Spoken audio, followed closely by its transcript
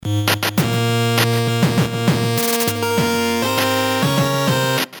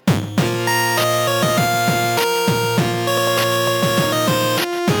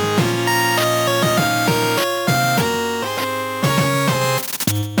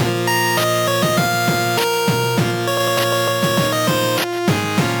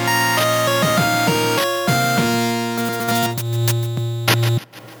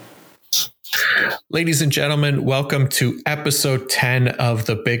Ladies and gentlemen, welcome to episode 10 of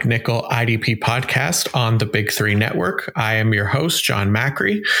the Big Nickel IDP podcast on the Big Three Network. I am your host, John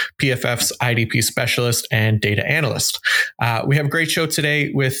Macri, PFF's IDP specialist and data analyst. We have a great show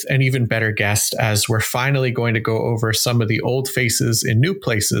today with an even better guest as we're finally going to go over some of the old faces in new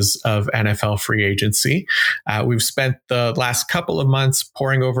places of NFL free agency. We've spent the last couple of months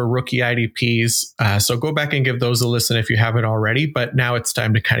poring over rookie IDPs, so go back and give those a listen if you haven't already, but now it's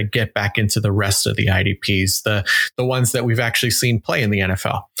time to kind of get back into the rest of the IDPs, the ones that we've actually seen play in the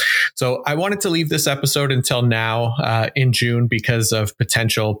NFL. So I wanted to leave this episode until now in June because of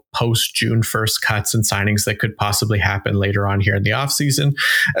potential post-June 1st cuts and signings that could possibly happen later on here in the offseason.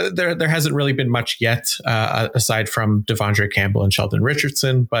 There hasn't really been much yet aside from Devondre Campbell and Sheldon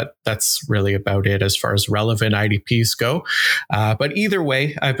Richardson, but that's really about it as far as relevant IDPs go. But either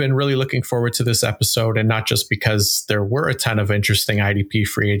way, I've been really looking forward to this episode, and not just because there were a ton of interesting IDP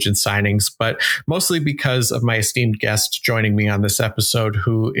free agent signings, but mostly because of my esteemed guest joining me on this episode,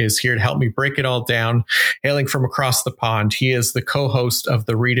 who is here to help me break it all down. Hailing from across the pond, he is the co-host of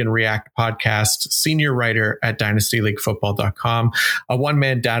the Read and React podcast, senior writer at dynastyleaguefootball.com, a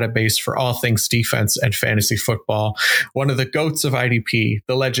one-man database for all things defense and fantasy football, one of the GOATs of IDP,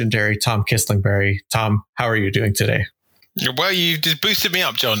 the legendary Tom Kislingbury. Tom, how are you doing today? Well, you just boosted me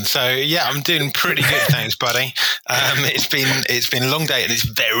up, John. So yeah, I'm doing pretty good, thanks, buddy. It's been a long day and it's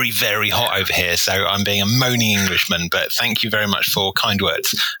very, very hot over here. So I'm being a moaning Englishman, but thank you very much for kind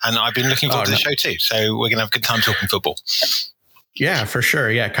words. And I've been looking forward to the show too. So we're gonna have a good time talking football. Yeah, for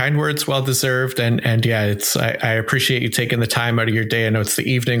sure. Yeah, kind words, well deserved, and yeah, it's I appreciate you taking the time out of your day. I know it's the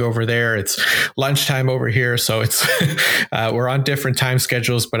evening over there, it's lunchtime over here, so it's we're on different time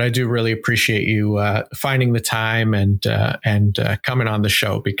schedules, but I do really appreciate you finding the time and coming on the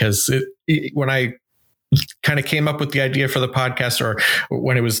show, because when I kind of came up with the idea for the podcast, or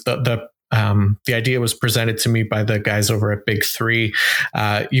when it was the idea was presented to me by the guys over at Big Three,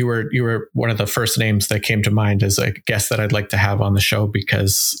 you were one of the first names that came to mind as a guest that I'd like to have on the show,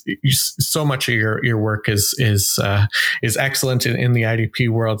 because so much of your work is excellent in the IDP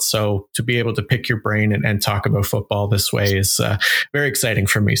world. So to be able to pick your brain and talk about football this way is very exciting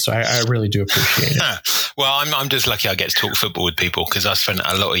for me. So I really do appreciate it. Well, I'm just lucky I get to talk football with people, because I spent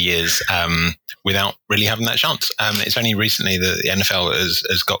a lot of years without really having that chance. It's only recently that the NFL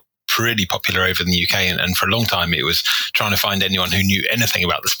has got pretty popular over in the UK, and for a long time it was trying to find anyone who knew anything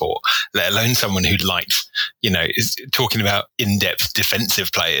about the sport, let alone someone who liked, is talking about in-depth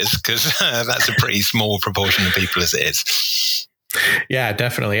defensive players, because that's a pretty small proportion of people as it is. Yeah,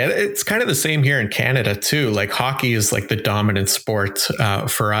 definitely. It's kind of the same here in Canada too. Like hockey is like the dominant sport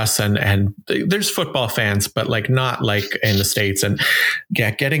for us, and there's football fans, but like not like in the States. And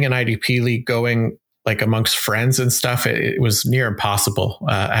yeah, getting an IDP league going like amongst friends and stuff, it was near impossible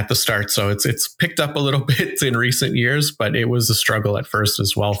at the start. So it's picked up a little bit in recent years, but it was a struggle at first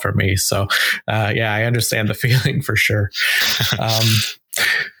as well for me. So yeah, I understand the feeling for sure.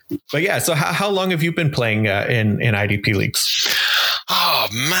 But yeah, so how long have you been playing in IDP leagues? Oh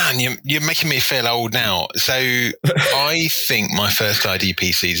man, you're making me feel old now. So I think my first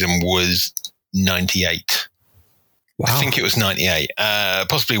IDP season was 98. Wow. I think it was 98,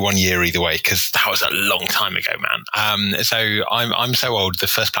 possibly 1 year either way, because that was a long time ago, man. So I'm so old. The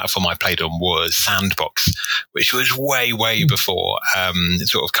first platform I played on was Sandbox, which was way before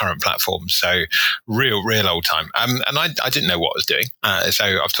sort of current platforms. So real old time. And I didn't know what I was doing. So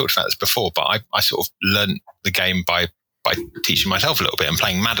I've talked about this before, but I sort of learned the game by teaching myself a little bit and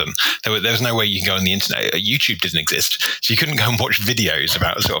playing Madden. There was no way you can go on the internet. YouTube didn't exist, so you couldn't go and watch videos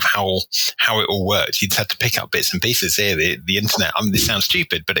about sort of how it all worked. You'd have to pick up bits and pieces here. The internet. This sounds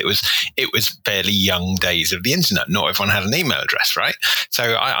stupid, but it was fairly young days of the internet. Not everyone had an email address, right?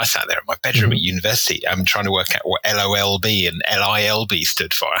 So I sat there in my bedroom at university, trying to work out what LOLB and LILB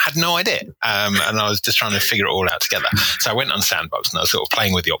stood for. I had no idea, and I was just trying to figure it all out together. So I went on Sandbox and I was sort of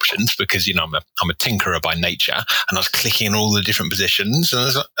playing with the options, because I'm a tinkerer by nature, and I was clicking in all the different positions.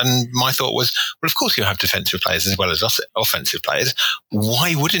 And my thought was, well, of course you have defensive players as well as offensive players.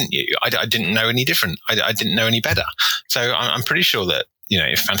 Why wouldn't you? I didn't know any different. I didn't know any better. So I'm pretty sure that,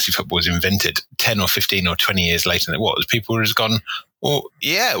 if fantasy football was invented 10 or 15 or 20 years later than it was, people would have gone, well,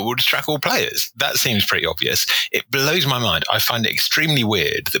 yeah, we'll just track all players. That seems pretty obvious. It blows my mind. I find it extremely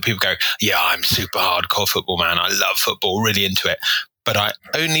weird that people go, yeah, I'm super hardcore football, man. I love football, really into it. But I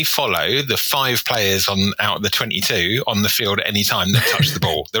only follow the 5 players out of the 22 on the field at any time that touch the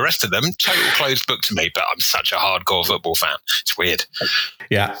ball. The rest of them, total closed book to me, but I'm such a hardcore football fan. It's weird.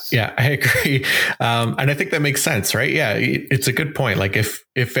 Yeah, I agree. And I think that makes sense, right? Yeah, it's a good point. Like if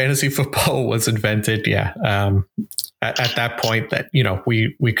fantasy football was invented, at that point that,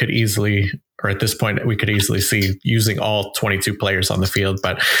 we could easily or at this point, we could easily see using all 22 players on the field.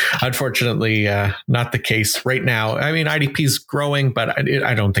 But unfortunately, not the case right now. I mean, IDP is growing, but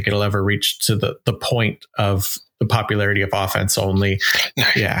I don't think it'll ever reach to the point of the popularity of offense only. No.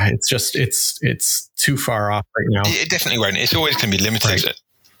 Yeah, it's too far off right now. It definitely won't. It's always going to be limited. Right.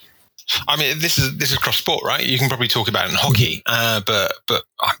 I mean, this is cross sport, right? You can probably talk about it in hockey, but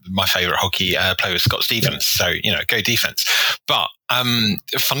my favorite hockey player was Scott Stevens. So, go defense. But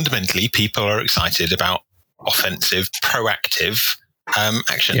fundamentally, people are excited about offensive, proactive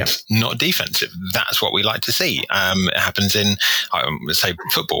actions, not defensive. That's what we like to see. It happens in, I would say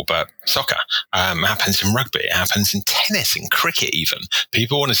football, but soccer. It happens in rugby. It happens in tennis, in cricket even.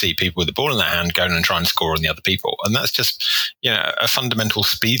 People want to see people with the ball in their hand going and try and score on the other people. And that's just, a fundamental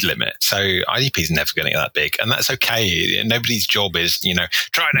speed limit. So IDP is never going to get that big. And that's okay. Nobody's job is,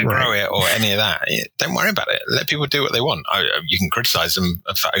 try to grow it or any of that. Don't worry about it. Let people do what they want. You can criticize them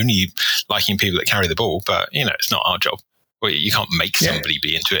for only liking people that carry the ball, but, it's not our job. Well, you can't make somebody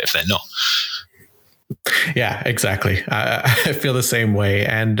be into it if they're not. Yeah, exactly. I feel the same way.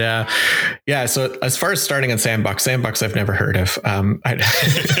 And so as far as starting on Sandbox I've never heard of. I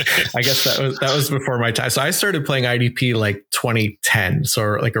guess that was before my time. So I started playing IDP like 2010,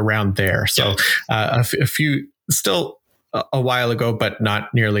 so like around there. So a few still a while ago, but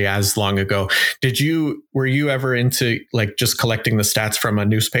not nearly as long ago. Were you ever into like just collecting the stats from a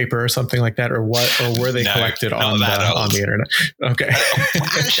newspaper or something like that, or what? Or were they collected on the internet? Okay.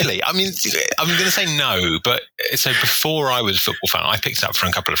 Actually, I mean, I'm going to say no, but so before I was a football fan, I picked it up from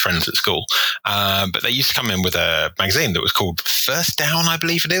a couple of friends at school. But they used to come in with a magazine that was called First Down, I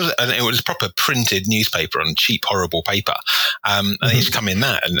believe it is, and it was a proper printed newspaper on cheap, horrible paper. And they used to come in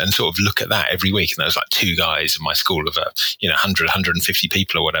that and sort of look at that every week. And there was like two guys in my school of 100, 150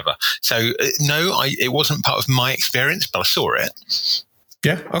 people or whatever. So no, it wasn't part of my experience, but I saw it.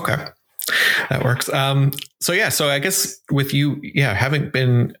 Yeah. Okay. That works. So I guess with you, having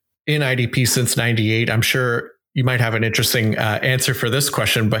been in IDP since 98, I'm sure you might have an interesting answer for this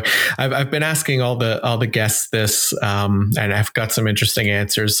question, but I've been asking all the guests this, and I've got some interesting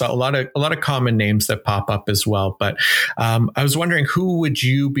answers. So a lot of common names that pop up as well. But I was wondering, who would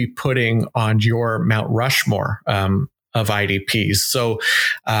you be putting on your Mount Rushmore of IDPs? So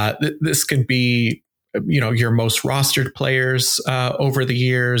this can be, your most rostered players over the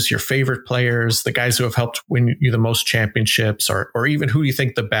years, your favorite players, the guys who have helped win you the most championships, or even who you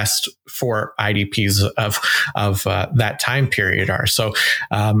think the best for IDPs of that time period are. So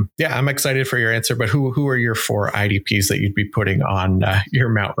I'm excited for your answer, but who are your 4 IDPs that you'd be putting on your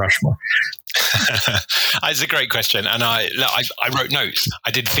Mount Rushmore? It's a great question, and I wrote notes.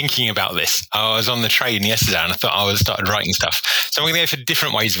 I did thinking about this. I was on the train yesterday, and I thought I started writing stuff. So I'm going to go for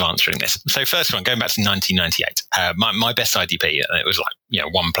different ways of answering this. So first one, going back to 1998, my best IDP, and it was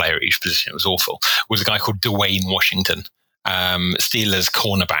like one player at each position. It was awful. Was a guy called Dwayne Washington, Steelers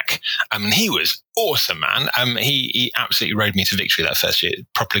cornerback. He was awesome, man. He absolutely rode me to victory that first year. It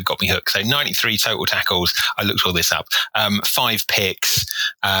properly got me hooked. So 93 total tackles. I looked all this up. 5 picks,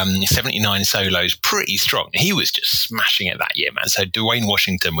 79 solos. Pretty strong. He was just smashing it that year, man. So Dwayne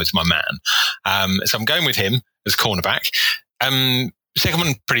Washington was my man. So I'm going with him as cornerback. Second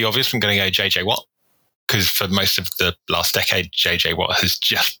one, pretty obvious. I'm going to go JJ Watt, because for most of the last decade, JJ Watt has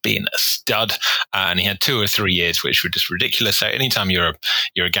just been a stud, and he had 2 or 3 years which were just ridiculous. So anytime you're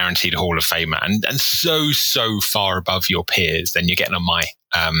a guaranteed Hall of Famer and so far above your peers, then you're getting on my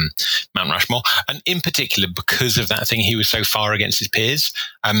Mount Rushmore. And in particular, because of that thing, he was so far against his peers.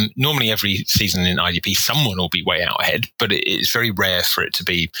 Normally every season in IDP, someone will be way out ahead, but it's very rare for it to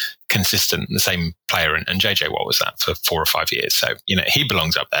be consistent, the same player. And JJ Watt was that for 4 or 5 years. So, he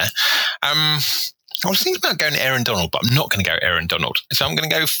belongs up there. I was thinking about going Aaron Donald, but I'm not going to go Aaron Donald. So I'm going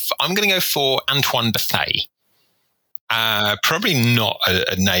to go for Antoine Bethea. Probably not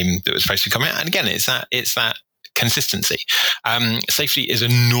a name that was supposed to come out. And again, it's that consistency. Safety is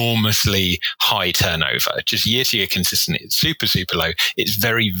enormously high turnover, just year to year consistent. It's super, super low. It's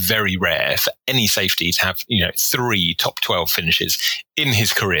very, very rare for any safety to have, 3 top 12 finishes in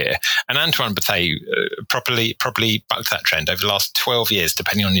his career. And Antoine Bethea properly bucked that trend over the last 12 years,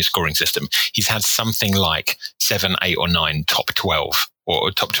 depending on your scoring system. He's had something like 7, 8 or 9 top 12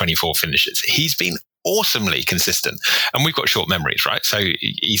 or top 24 finishes. He's been awesomely consistent, and we've got short memories, right? So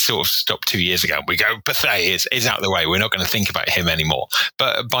he sort of stopped 2 years ago. We go, Bethea is out of the way. We're not going to think about him anymore.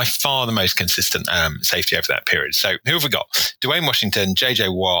 But by far the most consistent safety over that period. So who have we got? Dwayne Washington,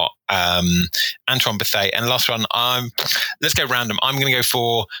 JJ Watt, Antoine Bethea, and last one, let's go random. I'm going to go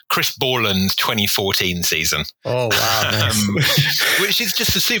for Chris Borland's 2014 season. Oh, wow. Nice. Which is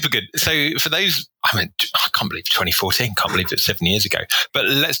just a super good. So for those, I can't believe 2014, can't believe it's 7 years ago. But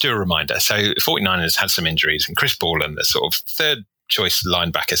let's do a reminder. So 49ers had some injuries, and Chris Borland, the sort of third choice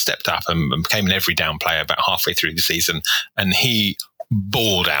linebacker, stepped up and became an every down player about halfway through the season, and he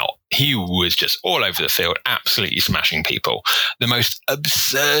balled out. He was just all over the field, absolutely smashing people. The most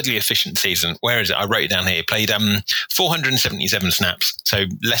absurdly efficient season. Where is it? I wrote it down here. He played 477 snaps, so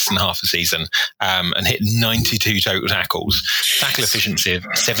less than half a season, and hit 92 total tackles. Tackle efficiency of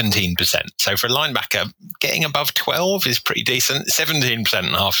 17%. So for a linebacker, getting above 12 is pretty decent. 17% in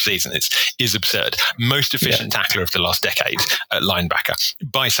half a season is absurd. Most efficient tackler of the last decade at linebacker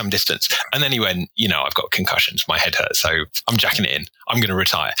by some distance. And then he went, I've got concussions, my head hurts, so I'm jacking it in. I'm going to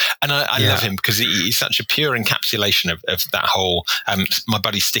retire. And I love him because he's such a pure encapsulation of that whole, my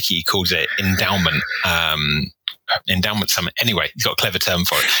buddy Sticky calls it endowment summit. Anyway, he's got a clever term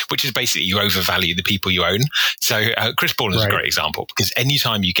for it, which is basically you overvalue the people you own. So Chris Borland is a great example, because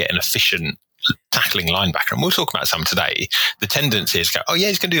anytime you get an efficient tackling linebacker, and we'll talk about some today, the tendency is go, oh yeah,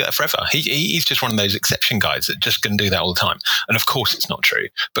 he's going to do that forever. He's just one of those exception guys that just going to do that all the time. And of course it's not true,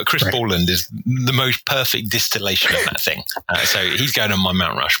 but Chris Borland is the most perfect distillation of that thing. So he's going on my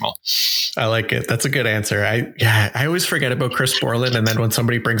Mount Rushmore. I like it. That's a good answer. I always forget about Chris Borland, and then when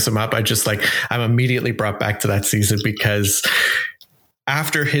somebody brings him up, I'm immediately brought back to that season, because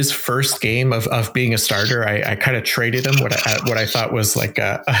after his first game of being a starter, I kind of traded him what I thought was like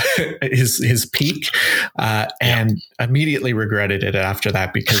his peak, and immediately regretted it after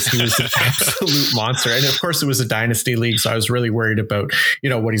that, because he was an absolute monster. And of course, it was a dynasty league, so I was really worried about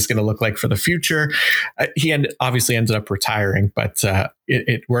what he's going to look like for the future. He obviously ended up retiring, but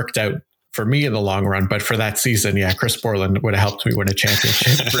it worked out for me in the long run. But for that season, Chris Borland would have helped me win a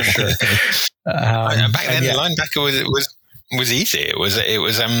championship for sure. Back then, the linebacker was easy. It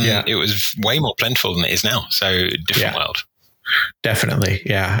was way more plentiful than it is now. So different world. Definitely.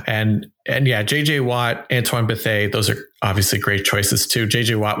 Yeah. And JJ Watt, Antoine Bethea, those are obviously great choices too.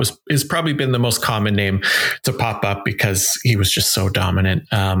 JJ Watt is probably been the most common name to pop up because he was just so dominant.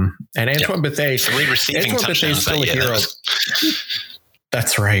 And Antoine Bethea, 3 receiving touchdowns is still a hero.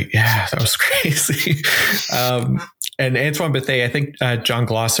 That's right. Yeah, that was crazy. And Antoine Bethea, I think John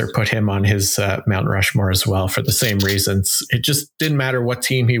Glosser put him on his Mount Rushmore as well for the same reasons. It just didn't matter what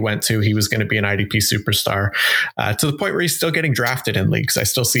team he went to. He was going to be an IDP superstar, to the point where he's still getting drafted in leagues. I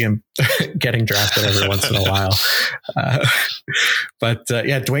still see him getting drafted every once in a while. But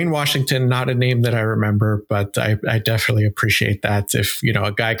Dwayne Washington, not a name that I remember, but I definitely appreciate that. If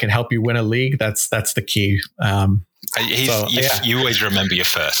a guy can help you win a league, that's the key. You always remember your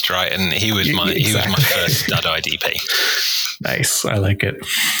first, right? And he was my first stud IDP. Nice, I like it.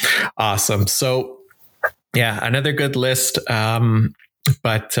 Awesome. So, another good list.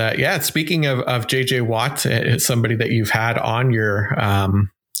 But speaking of JJ Watt, it's somebody that you've had on your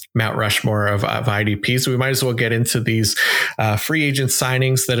Mount Rushmore of IDPs. So we might as well get into these free agent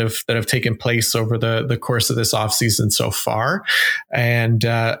signings that have taken place over the course of this offseason so far. And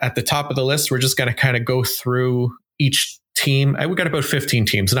at the top of the list, we're just going to kind of go through each team. We got about 15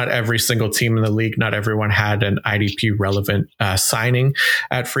 teams. Not every single team in the league, not everyone had an IDP relevant signing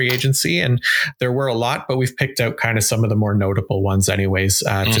at free agency. And there were a lot, but we've picked out kind of some of the more notable ones anyways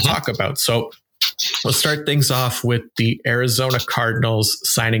to talk about. So we'll start things off with the Arizona Cardinals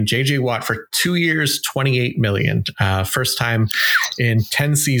signing JJ Watt for 2 years, $28 million. First time in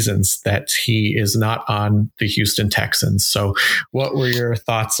 10 seasons that he is not on the Houston Texans. So what were your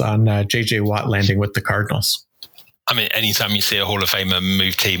thoughts on JJ Watt landing with the Cardinals? I mean, anytime you see a Hall of Famer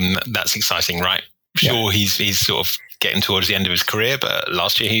move team, that's exciting, right? Sure, he's sort of getting towards the end of his career, but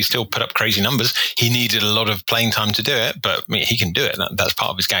last year he still put up crazy numbers. He needed a lot of playing time to do it, but he can do it. That's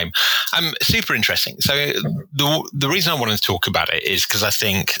part of his game. Super interesting. So the reason I wanted to talk about it is because I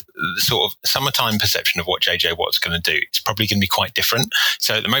think the sort of summertime perception of what JJ Watt's going to do, it's probably going to be quite different.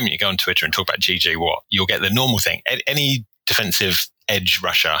 So at the moment you go on Twitter and talk about JJ Watt, you'll get the normal thing. Any defensive edge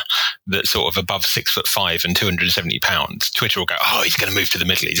rusher that's sort of above 6'5" and 270 pounds, Twitter will go, oh, he's going to move to the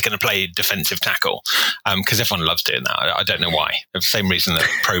middle. He's going to play defensive tackle. Because everyone loves doing that. I don't know why. The same reason that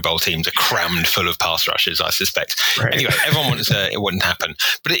Pro Bowl teams are crammed full of pass rushers, I suspect. Right. Anyway, everyone wants it wouldn't happen.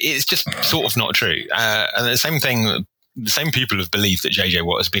 But it's just sort of not true. And the same thing the same people have believed that JJ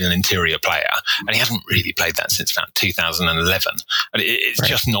Watt has been an interior player, and he hasn't really played that since about 2011. And it's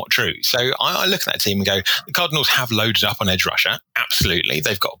just not true. So I look at that team and go, the Cardinals have loaded up on edge rusher. Absolutely.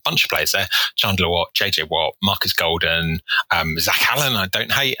 They've got a bunch of players there. Chandler Watt, JJ Watt, Marcus Golden, Zach Allen, I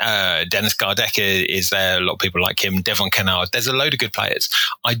don't hate. Dennis Gardeck is there. A lot of people like him. Devon Kennard. There's a load of good players.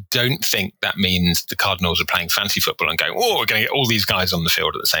 I don't think that means the Cardinals are playing fantasy football and going, we're going to get all these guys on the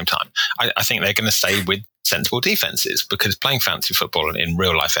field at the same time. I think they're going to stay with sensible defenses, because playing fantasy football in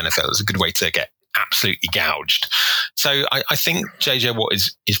real life NFL is a good way to get absolutely gouged. So I think JJ Watt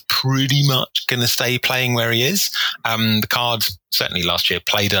is pretty much going to stay playing where he is. The Cards certainly last year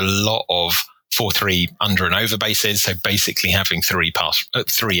played a lot of 4-3 under and over bases, so basically having three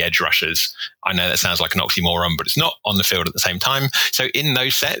edge rushers. I know that sounds like an oxymoron, but it's not, on the field at the same time. So in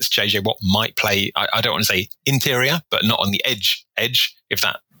those sets, JJ Watt might play, I don't want to say interior, but not on the edge, if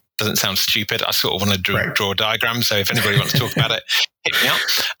that doesn't sound stupid. I sort of want to draw a diagram, so if anybody wants to talk about it, hit me up.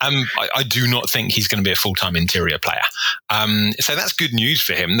 I do not think he's going to be a full-time interior player. So that's good news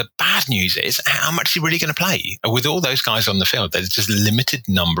for him. The bad news is, how much is he really going to play? With all those guys on the field, there's just a limited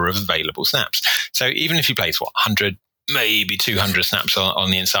number of available snaps. So even if he plays, 100, maybe 200 snaps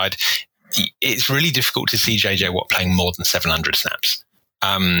on the inside, it's really difficult to see JJ Watt playing more than 700 snaps.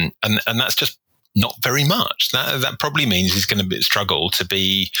 And that's just not very much. That probably means he's going to struggle to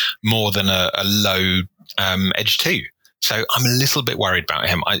be more than a low edge 2. So I'm a little bit worried about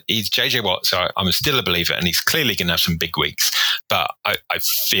him. He's JJ Watt, so I'm still a believer, and he's clearly going to have some big weeks. But I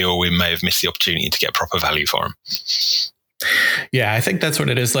feel we may have missed the opportunity to get proper value for him. Yeah, I think that's what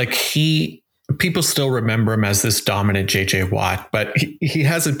it is. Like, people still remember him as this dominant JJ Watt, but he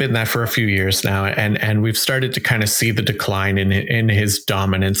hasn't been that for a few years now. And we've started to kind of see the decline in his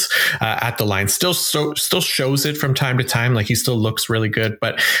dominance at the line. Still shows it from time to time. Like, he still looks really good,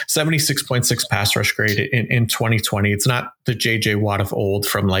 but 76.6 pass rush grade in 2020. It's not the JJ Watt of old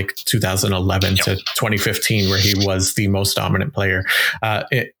from like 2011 to 2015, where he was the most dominant player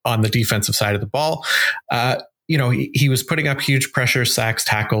on the defensive side of the ball. He was putting up huge pressure, sacks,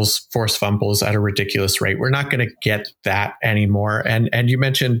 tackles, forced fumbles at a ridiculous rate. We're not going to get that anymore. And you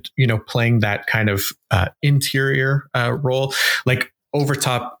mentioned, playing that kind of interior role, like over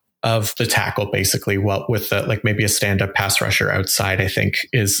top of the tackle, basically, with like maybe a stand-up pass rusher outside, I think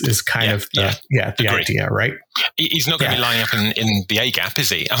is kind of the idea, right? He's not going to be lining up in the A gap, is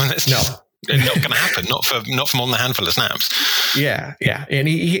he? I mean, that's not going to happen. Not for more than a handful of snaps. Yeah, and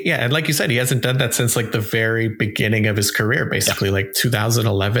and like you said, he hasn't done that since like the very beginning of his career, basically like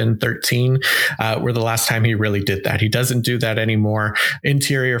 2011, 13, were the last time he really did that. He doesn't do that anymore.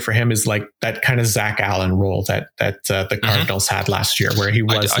 Interior for him is like that kind of Zach Allen role that the Cardinals had last year, where he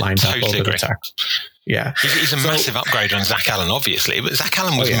was lined up over the tackle. Yeah, he's a massive upgrade on Zach Allen, obviously, but Zach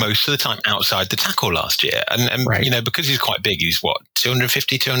Allen was most of the time outside the tackle last year. And because he's quite big, he's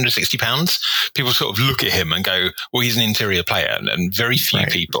 250, 260 pounds. People sort of look at him and go, well, he's an interior player. And very few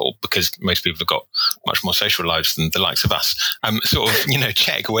people, because most people have got much more social lives than the likes of us,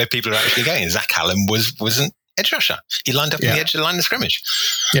 check where people are actually going. Zach Allen wasn't edge rusher. He lined up on the edge of the line of scrimmage.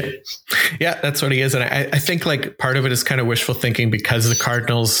 Yeah, that's what he is. And I think like part of it is kind of wishful thinking, because the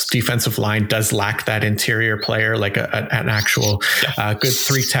Cardinals defensive line does lack that interior player, like an actual good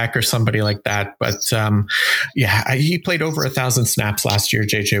 3-tech or somebody like that. But he played over 1,000 snaps last year,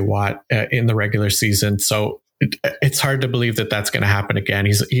 JJ Watt, in the regular season. So it's hard to believe that that's going to happen again.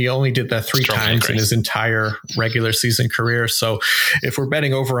 He only did that 3 times in his entire regular season career. So if we're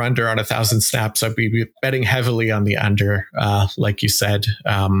betting over under on 1,000 snaps, I'd be betting heavily on the under, like you said,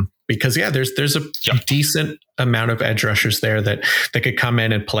 because there's a decent amount of edge rushers there that could come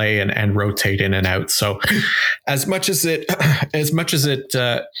in and play and rotate in and out. So as much as it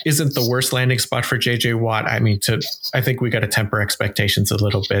isn't the worst landing spot for JJ Watt, I think we got to temper expectations a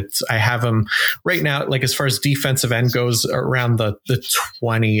little bit. I have him right now, like as far as defensive end goes, around the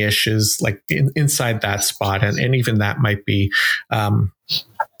 20-ish is like inside that spot. And even that might be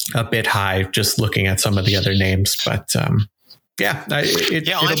a bit high, just looking at some of the other names, but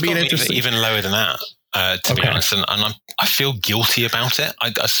it'll be an interesting. Even lower than that, to be honest, and I feel guilty about it.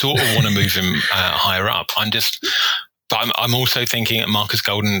 I sort of want to move him higher up. But I'm also thinking that Marcus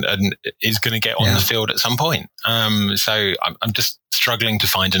Golden is going to get on the field at some point. So I'm just struggling to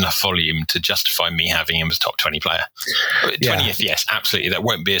find enough volume to justify me having him as top 20 player. 20th, yes, absolutely. That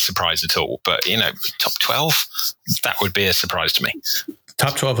won't be a surprise at all. But top 12, that would be a surprise to me.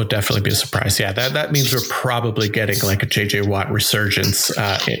 Top 12 would definitely be a surprise. Yeah, that means we're probably getting like a JJ Watt resurgence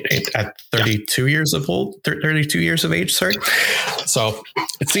at 32 years of old, 32 years of age. Sorry. So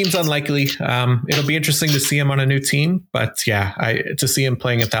it seems unlikely. It'll be interesting to see him on a new team, but yeah, to see him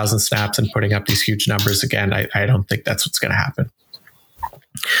playing 1,000 snaps and putting up these huge numbers again, I don't think that's what's going to happen.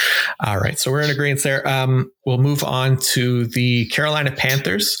 All right, so we're in agreement there. We'll move on to the Carolina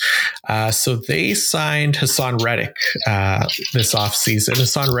Panthers. So they signed Hassan Reddick this offseason.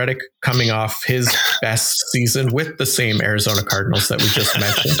 Hassan Reddick coming off his best season with the same Arizona Cardinals that we just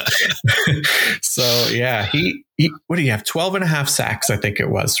mentioned. So yeah, he what do you have? 12 and a half sacks, I think it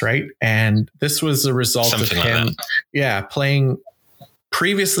was, right? And this was a result Something of him, playing.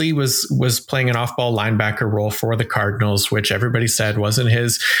 Previously was playing an off-ball linebacker role for the Cardinals, which everybody said wasn't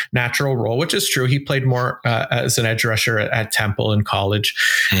his natural role, which is true. He played more as an edge rusher at Temple in college,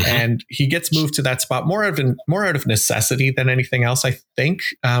 and he gets moved to that spot more out of necessity than anything else, I think.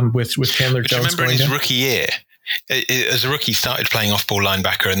 With Chandler Jones, remember in his rookie year, as a rookie, started playing off-ball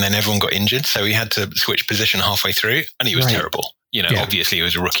linebacker, and then everyone got injured, so he had to switch position halfway through, and he was terrible. Obviously he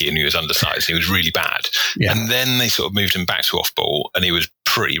was a rookie and he was undersized. He was really bad. Yeah. And then they sort of moved him back to off ball and he was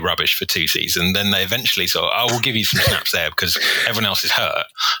pretty rubbish for 2 seasons. Then they eventually we'll give you some snaps there because everyone else is hurt.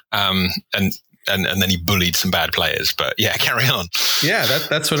 And then he bullied some bad players. But yeah, carry on. Yeah,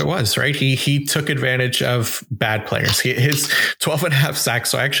 that's what it was, right? He took advantage of bad players. His 12 and a half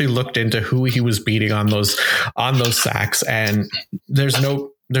sacks. So I actually looked into who he was beating on those sacks, and there's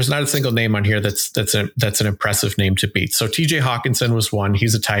not a single name on here that's an impressive name to beat. So TJ Hawkinson was one.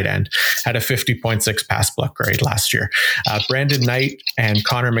 He's a tight end, had a 50.6 pass block grade last year. Brandon Knight and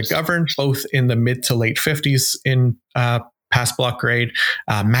Connor McGovern, both in the mid to late 50s in pass block grade.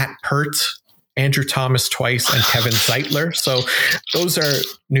 Matt Pert, Andrew Thomas twice, and Kevin Zeitler. So those are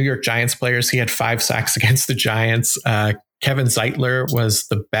New York Giants players. He had 5 sacks against the Giants. Kevin Zeitler was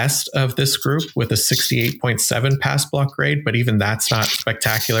the best of this group with a 68.7 pass block grade, but even that's not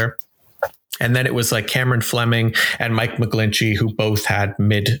spectacular. And then it was like Cameron Fleming and Mike McGlinchey, who both had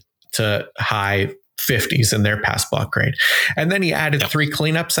mid to high 50s in their pass block grade. And then he added 3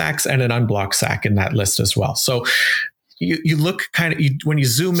 cleanup sacks and an unblocked sack in that list as well. So you look when you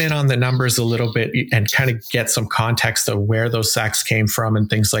zoom in on the numbers a little bit and kind of get some context of where those sacks came from and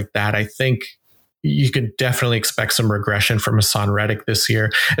things like that, I think you could definitely expect some regression from Hassan Reddick this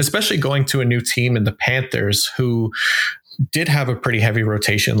year, especially going to a new team in the Panthers, who did have a pretty heavy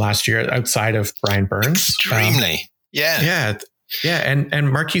rotation last year outside of Brian Burns. Extremely. Yeah.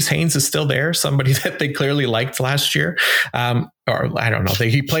 And Marquise Haynes is still there, somebody that they clearly liked last year. Or I don't know,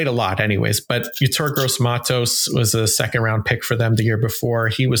 he played a lot anyways, but Yetur Gross-Matos was a 2nd round pick for them the year before.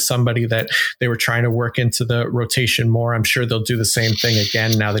 He was somebody that they were trying to work into the rotation more. I'm sure they'll do the same thing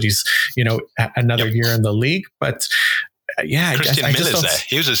again now that he's, another year in the league. But Christian Miller's there.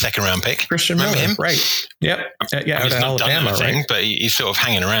 He was a 2nd round pick. Christian Remember Miller, him? Right. Yep. He's not done anything, right? But he's sort of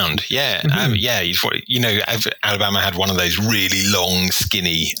hanging around. Yeah. Alabama had one of those really long,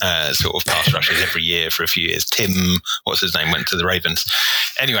 skinny sort of pass rushers every year for a few years. Tim, what's his name, went to the Ravens.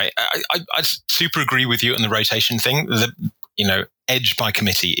 Anyway, I super agree with you on the rotation thing. Edge by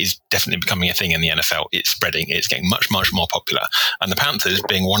committee is definitely becoming a thing in the NFL. It's spreading. It's getting much, much more popular. And the Panthers,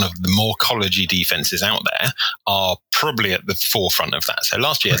 being one of the more college-y defenses out there, are probably at the forefront of that. So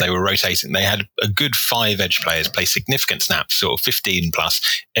last year they were rotating. They had a good 5 edge players play significant snaps, sort of 15 plus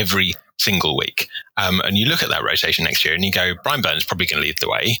every single week. And you look at that rotation next year and you go, Brian Burns is probably going to lead the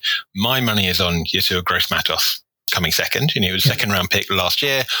way. My money is on Yetur Gross-Matos coming second. He was a 2nd round pick last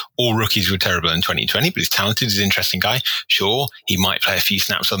year. All rookies were terrible in 2020, but he's talented. He's an interesting guy. Sure, he might play a few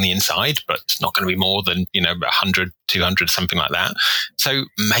snaps on the inside, but it's not going to be more than, 100, 200, something like that. So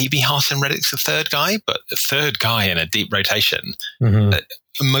maybe Hassan Reddick's the 3rd guy, but the 3rd guy in a deep rotation.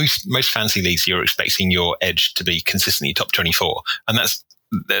 Most fancy leagues, you're expecting your edge to be consistently top 24. And that's,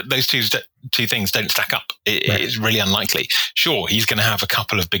 those two things don't stack up. It's really unlikely. Sure, he's going to have a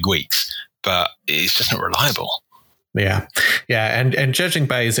couple of big weeks, but it's just not reliable. Yeah. And judging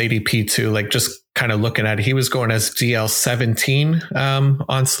by his ADP too, like just kind of looking at it, he was going as DL 17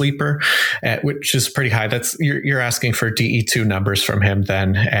 on Sleeper, which is pretty high. That's you're asking for DE2 numbers from him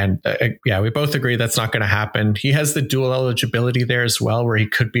then. And we both agree that's not going to happen. He has the dual eligibility there as well, where he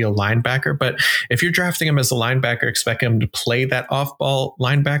could be a linebacker. But if you're drafting him as a linebacker, expect him to play that off-ball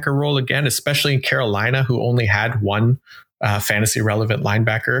linebacker role again, especially in Carolina, who only had one fantasy relevant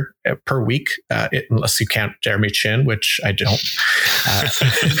linebacker per week, unless you count Jeremy Chin, which I don't.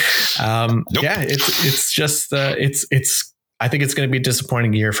 Nope. Yeah, it's just it's. I think it's going to be a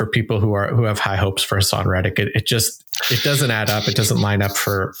disappointing year for people who have high hopes for Hassan Reddick. It doesn't add up. It doesn't line up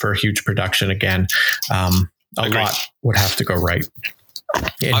for huge production again. A lot would have to go right.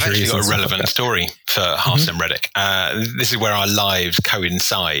 I've actually got a relevant story for Harston Reddick. This is where our lives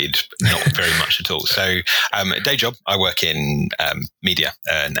coincide, not very much at all. So, day job, I work in media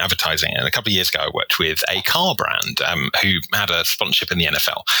and advertising. And a couple of years ago, I worked with a car brand who had a sponsorship in the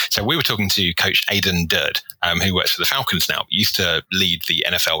NFL. So we were talking to Coach Aidan Durd, who works for the Falcons now, used to lead the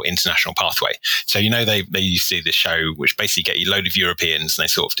NFL International Pathway. So, you know, they used to do this show, which basically get you a load of Europeans, and they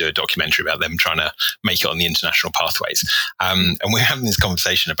sort of do a documentary about them trying to make it on the international pathways. And we were having this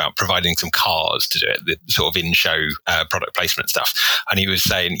conversation about providing some cars to do it, the sort of in-show product placement stuff. And he was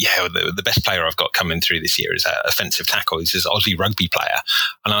saying, yeah, the best player I've got coming through this year is an offensive tackle. He's this Aussie rugby player.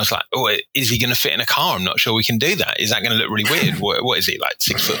 And I was like, oh, is he going to fit in a car? I'm not sure we can do that. Is that going to look really weird? What is he, like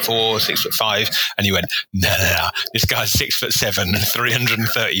 6'4", 6'5"? And he went, no. This guy's 6'7" and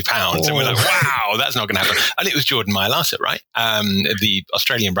 330 pounds. And we're like, wow, that's not going to happen. And it was Jordan Mailata, right? The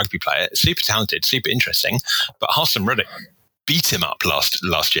Australian rugby player, super talented, super interesting. But Harston Reddick beat him up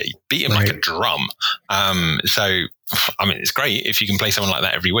last year. He beat him like a drum. So, I mean, it's great if you can play someone like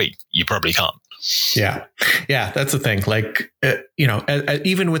that every week. You probably can't. Yeah, that's the thing. Like,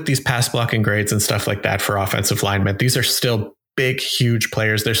 even with these pass blocking grades and stuff like that for offensive linemen, these are still big, huge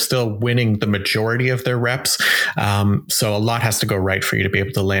players. They're still winning the majority of their reps. So a lot has to go right for you to be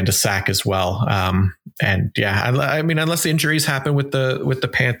able to land a sack as well. And yeah, I mean, unless the injuries happen with the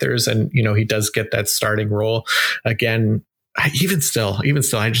Panthers and, you know, he does get that starting role again, even still,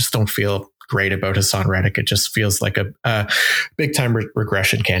 I just don't feel great about Hassan Reddick. It just feels like a big time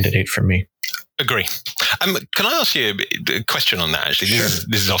regression candidate for me. Agree. Can I ask you a question on that, actually? Sure.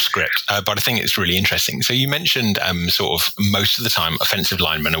 This is off script, but I think it's really interesting. So you mentioned sort of most of the time offensive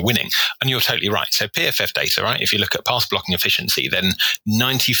linemen are winning, and you're totally right. So PFF data, right? If you look at pass blocking efficiency, then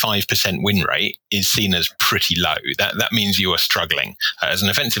 95% win rate is seen as pretty low. That means you are struggling. As an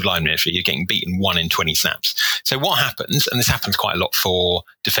offensive lineman, if you're getting beaten 1 in 20 snaps. So what happens, and this happens quite a lot for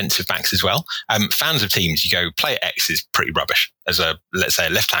defensive backs as well, fans of teams, you go, player X is pretty rubbish as let's say a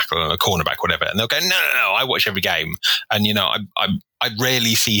left tackle or a cornerback, whatever. And they'll go, no, I watch every game. And, you know, I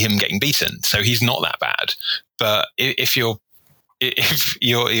rarely see him getting beaten. So he's not that bad. But if your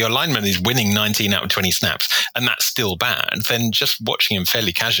lineman is winning 19 out of 20 snaps and that's still bad, then just watching him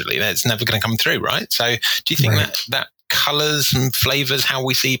fairly casually, that's never going to come through, right? So do you think that colours and flavours how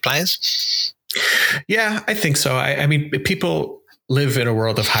we see players? Yeah, I think so. I mean, people live in a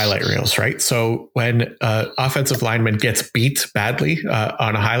world of highlight reels, right? So when offensive lineman gets beat badly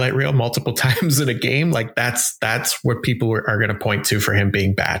on a highlight reel multiple times in a game, like that's what people are going to point to for him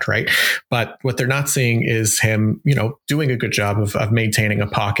being bad, right? But what they're not seeing is him, you know, doing a good job of maintaining a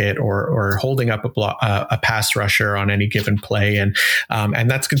pocket or holding up a pass rusher on any given play, and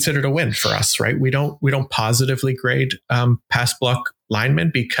that's considered a win for us, right? We don't positively grade pass block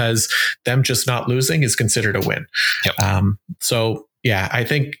linemen because them just not losing is considered a win. Yep. So yeah, I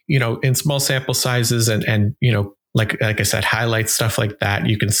think, you know, in small sample sizes and you know, like I said, highlight stuff like that,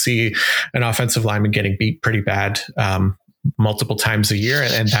 you can see an offensive lineman getting beat pretty bad multiple times a year,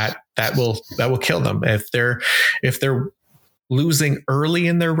 and that will kill them if they're losing early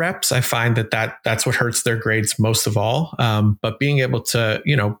in their reps. I find that's what hurts their grades most of all. But being able to,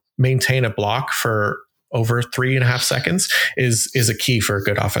 you know, maintain a block for over 3.5 seconds is a key for a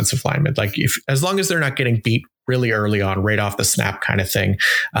good offensive lineman. Like as long as they're not getting beat really early on, right off the snap kind of thing.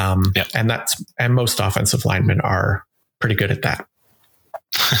 And most offensive linemen are pretty good at that.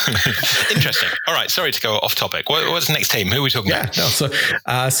 Interesting. All right. Sorry to go off topic. What's the next team? Who are we talking about?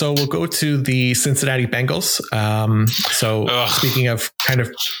 No. So we'll go to the Cincinnati Bengals. Speaking of kind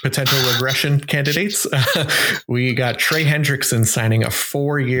of potential regression candidates, we got Trey Hendrickson signing a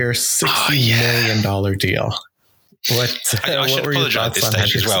 4-year, $60 million deal. I should apologise at this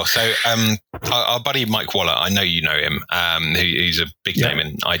stage as well. So our buddy Mike Waller, I know you know him, who's a big name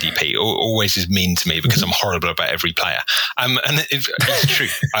in IDP, always is mean to me because I'm horrible about every player. And it's true.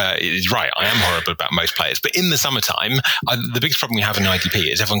 It is right. I am horrible about most players. But in the summertime, the biggest problem we have in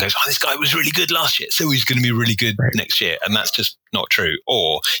IDP is everyone goes, oh, this guy was really good last year, so he's going to be really good next year. And that's just not true.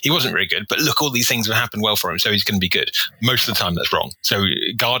 Or he wasn't very good, but look, all these things have happened well for him, so he's going to be good. Most of the time that's wrong. So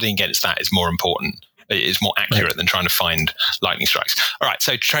guarding against that is more important. It's more accurate than trying to find lightning strikes. All right,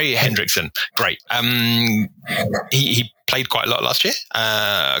 so Trey Hendrickson, great. He played quite a lot last year.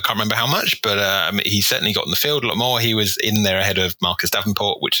 I can't remember how much, but he certainly got in the field a lot more. He was in there ahead of Marcus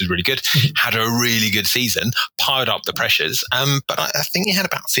Davenport, which is really good. Had a really good season, piled up the pressures. But I think he had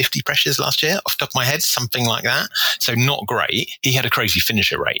about 50 pressures last year, off the top of my head, something like that. So not great. He had a crazy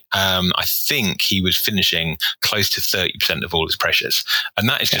finisher rate. I think he was finishing close to 30% of all his pressures. And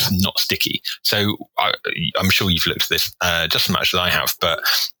that is just not sticky. So I'm sure you've looked at this just as much as I have, but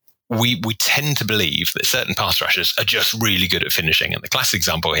we tend to believe that certain pass rushers are just really good at finishing. And the classic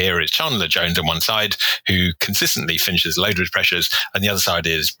example here is Chandler Jones on one side, who consistently finishes a load of his pressures, and the other side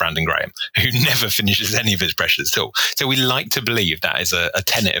is Brandon Graham, who never finishes any of his pressures at all. So we like to believe that is a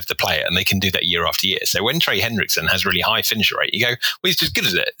tenet of the player, and they can do that year after year. So when Trey Hendrickson has really high finisher rate, you go, well, he's just good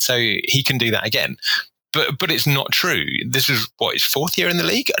at it, so he can do that again. But it's not true. This is his fourth year in the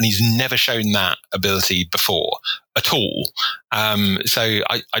league, and he's never shown that ability before at all. So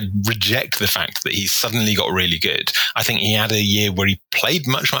I reject the fact that he's suddenly got really good. I think he had a year where he played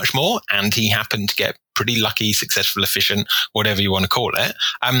much, much more, and he happened to get pretty lucky, successful, efficient, whatever you want to call it.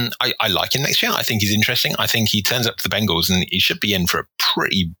 I like him next year. I think he's interesting. I think he turns up to the Bengals, and he should be in for a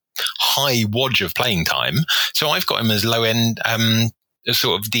pretty high wodge of playing time. So I've got him as low end,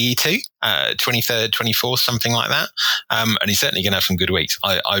 sort of DE2, 23rd, 24th, something like that. And he's certainly going to have some good weeks.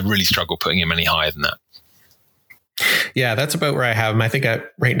 I really struggle putting him any higher than that. Yeah, that's about where I have him. I think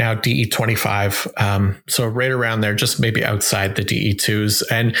right now DE 25. So right around there, just maybe outside the DE 2s.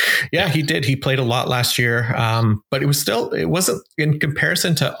 And yeah, he did. He played a lot last year. But it wasn't in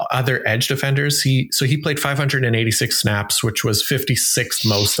comparison to other edge defenders. He played 586 snaps, which was 56th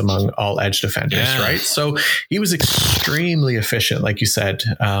most among all edge defenders, right? So he was extremely efficient, like you said,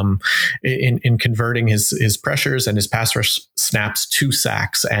 in converting his pressures and his pass rush snaps to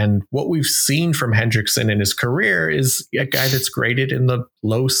sacks. And what we've seen from Hendrickson in his career is a guy that's graded in the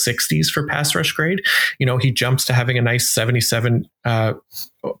low 60s for pass rush grade. You know, he jumps to having a nice 77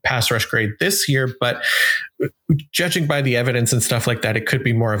 pass rush grade this year, but judging by the evidence and stuff like that, it could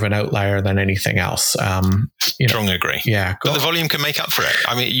be more of an outlier than anything else. Strongly agree. Yeah. But the volume can make up for it.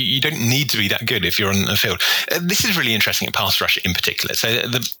 I mean, you don't need to be that good if you're on the field. This is really interesting at pass rush in particular. So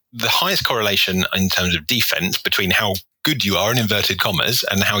the highest correlation in terms of defense between how good you are in inverted commas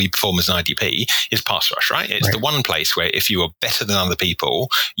and how you perform as an IDP is pass rush, right? It's the one place where if you are better than other people,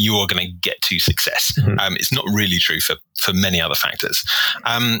 you are going to get to success. Mm-hmm. It's not really true for many other factors.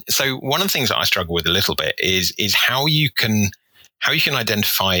 So one of the things that I struggle with a little bit is how you can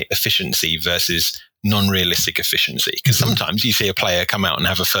identify efficiency versus non-realistic efficiency, because sometimes you see a player come out and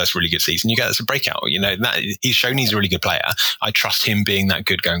have a first really good season, you go, that's a breakout. You know, that he's shown he's a really good player. I trust him being that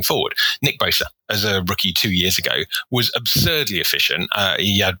good going forward. Nick Bosa, as a rookie 2 years ago, was absurdly efficient.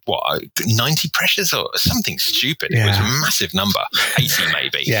 He had 90 pressures or something stupid. It was a massive number, 80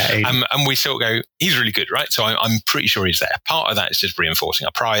 maybe. 80. And we sort of go, he's really good, right? So I'm pretty sure he's there. Part of that is just reinforcing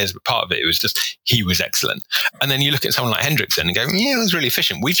our priors, but part of it was just he was excellent. And then you look at someone like Hendrickson and go, yeah, he was really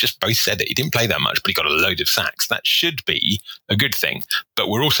efficient. We've just both said it. He didn't play that much, but he got a load of sacks. That should be a good thing. But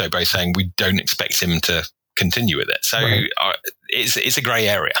we're also both saying we don't expect him to continue with it. So it's a grey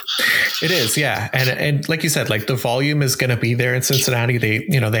area. It is, yeah. And like you said, like the volume is going to be there in Cincinnati.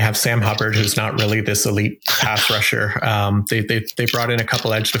 They have Sam Hubbard, who's not really this elite pass rusher. They brought in a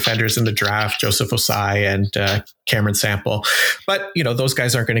couple edge defenders in the draft, Joseph Osai and Cameron Sample. But those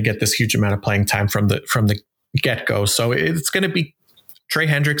guys aren't going to get this huge amount of playing time from the get-go. So it's going to be Trey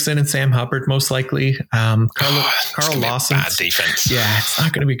Hendrickson and Sam Hubbard, most likely. Carl Lawson. Bad defense. Yeah, it's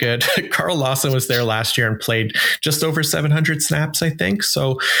not going to be good. Carl Lawson was there last year and played just over 700 snaps, I think.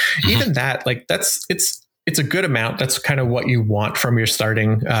 So even that, like it's a good amount. That's kind of what you want from your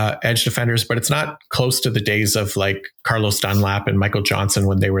starting edge defenders, but it's not close to the days of like Carlos Dunlap and Michael Johnson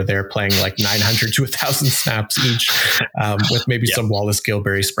when they were there playing like 900 to 1,000 snaps each, with maybe some Wallace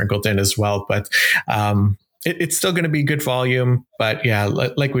Gilberry sprinkled in as well. But it's still going to be good volume, but yeah,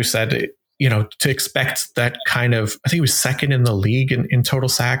 like we've said, to expect that kind of, I think he was second in the league in total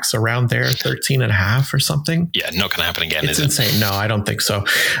sacks, around there, 13 and a half or something. Yeah, not going to happen again. It's insane. No, I don't think so.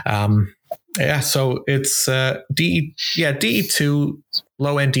 So it's DE2,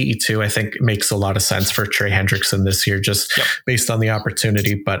 low end DE2, I think makes a lot of sense for Trey Hendrickson this year, just based on the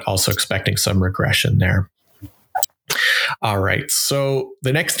opportunity, but also expecting some regression there. All right. So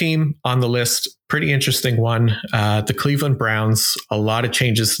the next team on the list, pretty interesting one. The Cleveland Browns, a lot of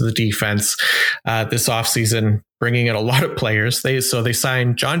changes to the defense this offseason, bringing in a lot of players. They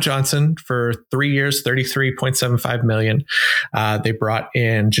signed John Johnson for 3 years, $33.75 million. They brought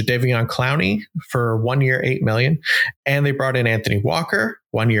in Jadeveon Clowney for 1 year, $8 million. And they brought in Anthony Walker,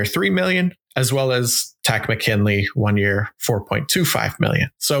 1 year, $3 million, as well as Takk McKinley, 1 year, $4.25 million.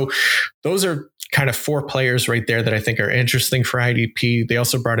 So those are kind of four players right there that I think are interesting for IDP. They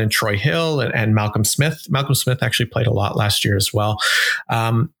also brought in Troy Hill and Malcolm Smith. Malcolm Smith actually played a lot last year as well.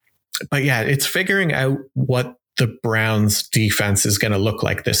 But yeah, it's figuring out what the Browns defense is going to look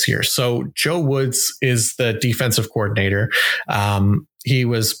like this year. So Joe Woods is the defensive coordinator. He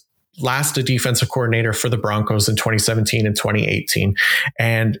was last a defensive coordinator for the Broncos in 2017 and 2018.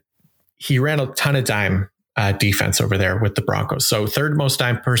 And he ran a ton of dime defense over there with the Broncos. So third most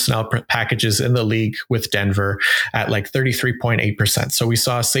dime personnel packages in the league with Denver at like 33.8%. So we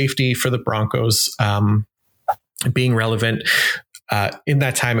saw safety for the Broncos being relevant. In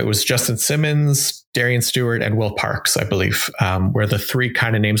that time, it was Justin Simmons, Darian Stewart, and Will Parks, I believe, were the three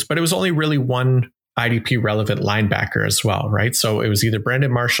kind of names. But it was only really one IDP relevant linebacker as well, right? So it was either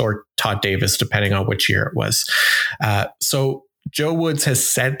Brandon Marshall or Todd Davis, depending on which year it was. So Joe Woods has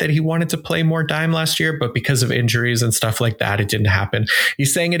said that he wanted to play more dime last year, but because of injuries and stuff like that, it didn't happen.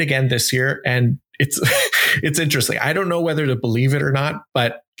 He's saying it again this year, and it's interesting. I don't know whether to believe it or not,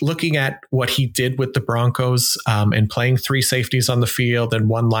 but looking at what he did with the Broncos and playing three safeties on the field and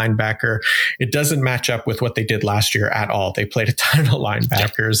one linebacker, it doesn't match up with what they did last year at all. They played a ton of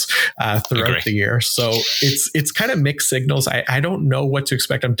linebackers throughout the year. So it's kind of mixed signals. I don't know what to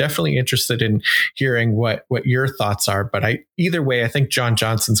expect. I'm definitely interested in hearing what your thoughts are, but either way, I think John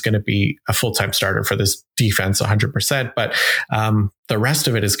Johnson's going to be a full-time starter for this defense 100%, but the rest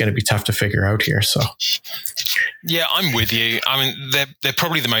of it is going to be tough to figure out here. So, yeah, I'm with you. I mean, they're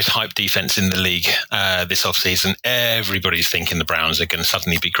probably the most hyped defense in the league this offseason. Everybody's thinking the Browns are going to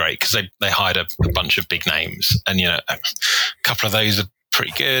suddenly be great because they hired a bunch of big names, and a couple of those are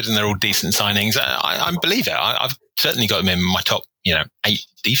pretty good, and they're all decent signings. I believe it. I've certainly got them in my top 8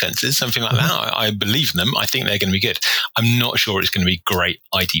 defenses, something like that. I believe in them. I think they're going to be good. I'm not sure it's going to be a great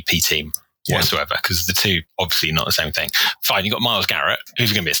IDP team whatsoever, because the two obviously not the same thing. Fine, you got Myles Garrett,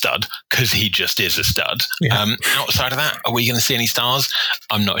 who's going to be a stud because he just is a stud. Outside of that, are we going to see any stars?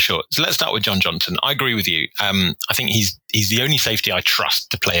 I'm not sure. So let's start with John Johnson. I agree with you. I think he's the only safety I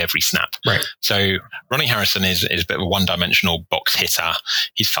trust to play every snap. Right. So Ronnie Harrison is a bit of a one-dimensional box hitter.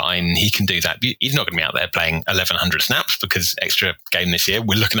 He's fine. He can do that. He's not going to be out there playing 1,100 snaps because extra game this year,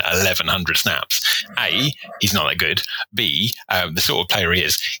 we're looking at 1,100 snaps. A, he's not that good. B, the sort of player he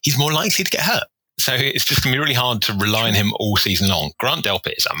is, he's more likely to get hurt. So it's just going to be really hard to rely on him all season long. Grant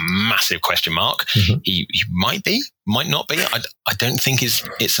Delpit is a massive question mark. Mm-hmm. He might be, might not be. I don't think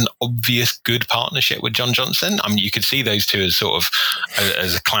it's an obvious good partnership with John Johnson. I mean, you could see those two as sort of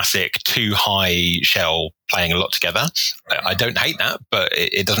as a classic two high shell playing a lot together. I don't hate that, but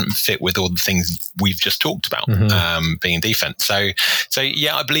it doesn't fit with all the things we've just talked about, being in defense. So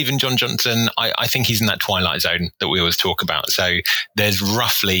yeah, I believe in John Johnson. I think he's in that twilight zone that we always talk about. So there's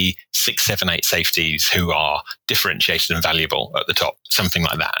roughly 6, 7, 8 safeties who are differentiated and valuable at the top, something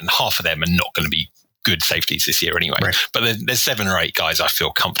like that. And half of them are not going to be good safeties this year anyway. Right. But there's 7 or 8 guys I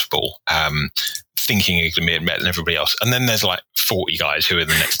feel comfortable thinking are going to be better than everybody else. And then there's like 40 guys who are in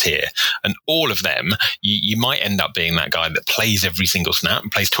the next tier. And all of them, you might end up being that guy that plays every single snap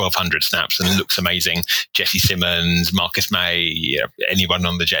and plays 1,200 snaps and looks amazing. Jesse Simmons, Marcus May, anyone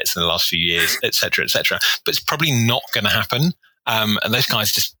on the Jets in the last few years, et cetera, et cetera. But it's probably not going to happen. And those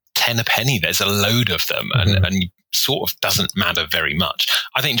guys just 10 a penny. There's a load of them. And sort of doesn't matter very much.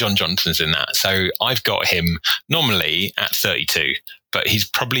 I think John Johnson's in that. So I've got him nominally at 32, but he's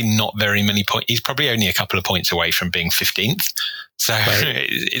probably not very many points. He's probably only a couple of points away from being 15th. So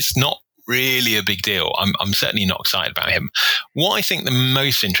it's not really a big deal. I'm certainly not excited about him. What I think the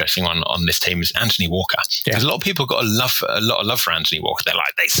most interesting one on this team is Anthony Walker. Because a lot of people got a lot of love for Anthony Walker. They're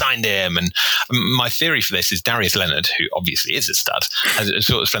like, they signed him. And my theory for this is Darius Leonard, who obviously is a stud, has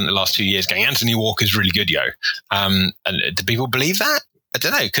sort of spent the last 2 years going, Anthony Walker's really good, yo. And do people believe that? I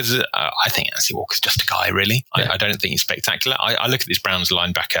don't know, because I think Anthony Walker's just a guy, really. I don't think he's spectacular. I look at this Browns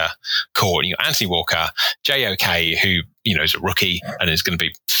linebacker core, and you got Anthony Walker, JOK, who is a rookie and is going to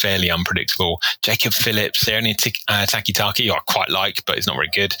be fairly unpredictable. Jacob Phillips, Sione Takitaki, who I quite like, but he's not very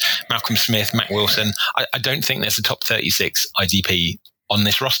good. Malcolm Smith, Matt Wilson. I don't think there's a top 36 IDP on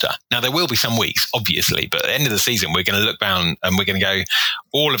this roster. Now, there will be some weeks, obviously, but at the end of the season, we're going to look down and we're going to go,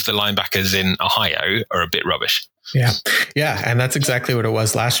 all of the linebackers in Ohio are a bit rubbish. Yeah. And that's exactly what it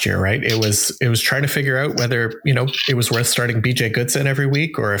was last year, right? It was trying to figure out whether, it was worth starting BJ Goodson every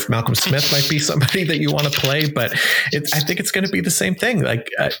week or if Malcolm Smith might be somebody that you want to play. But I think it's going to be the same thing. Like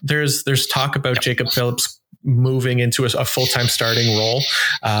there's talk about Jacob Phillips moving into a full-time starting role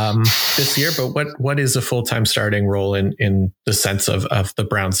this year. But what is a full-time starting role in the sense of the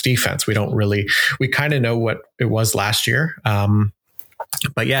Browns defense? We kind of know what it was last year.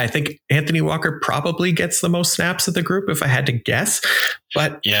 But yeah, I think Anthony Walker probably gets the most snaps of the group if I had to guess.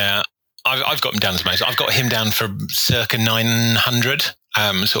 But yeah, I've got him down as most. I've got him down for circa 900,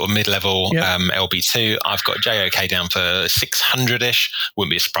 sort of mid-level LB2. I've got JOK down for 600-ish.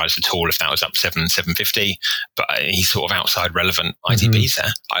 Wouldn't be surprised at all if that was up 750. But he's sort of outside relevant IDPs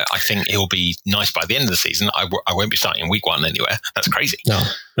there. I think he'll be nice by the end of the season. I won't be starting in week 1 anywhere. That's crazy.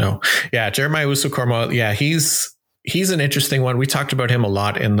 No. Yeah, Jeremiah Usu-Cornwell. Yeah, he's he's an interesting one. We talked about him a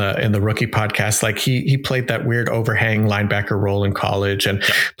lot in the rookie podcast. Like he played that weird overhang linebacker role in college and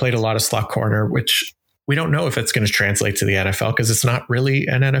played a lot of slot corner, which we don't know if it's going to translate to the NFL because it's not really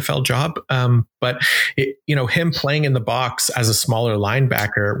an NFL job. But him playing in the box as a smaller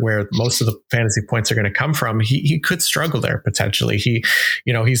linebacker where most of the fantasy points are going to come from, he could struggle there potentially.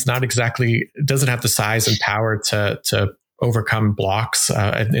 He's not exactly, doesn't have the size and power to overcome blocks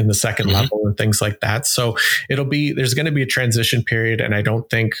in the second level and things like that. So there's going to be a transition period. And I don't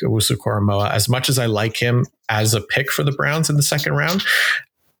think Owusu-Koramoah, as much as I like him as a pick for the Browns in the second round,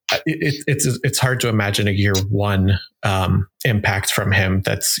 it's hard to imagine a year one impact from him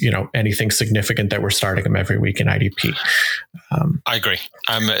that's anything significant that we're starting him every week in IDP. I agree.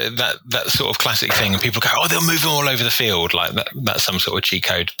 That sort of classic thing, and people go, "Oh, they'll move him all over the field," like that's some sort of cheat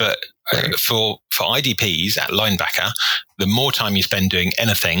code. But for IDPs at linebacker, the more time you spend doing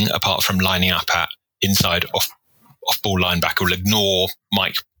anything apart from lining up at inside off ball linebacker, will ignore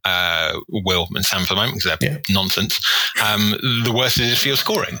Mike, Will and Sam for the moment because they're nonsense, the worse it is for your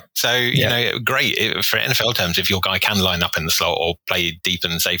scoring. So, great for NFL terms if your guy can line up in the slot or play deep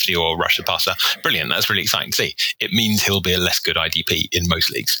in safety or rush the passer. Brilliant. That's really exciting to see. It means he'll be a less good IDP in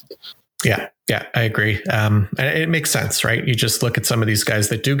most leagues. Yeah, I agree. And it makes sense, right? You just look at some of these guys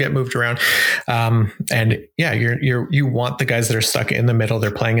that do get moved around. You want the guys that are stuck in the middle.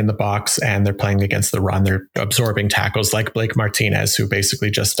 They're playing in the box and they're playing against the run. They're absorbing tackles like Blake Martinez, who basically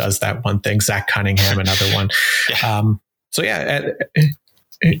just does that one thing. Zach Cunningham, another one. And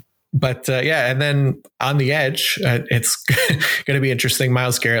then on the edge, it's going to be interesting.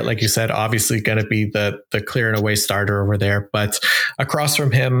 Myles Garrett, like you said, obviously going to be the clear and away starter over there. But across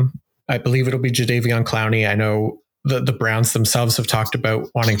from him, I believe it'll be Jadeveon Clowney. I know the Browns themselves have talked about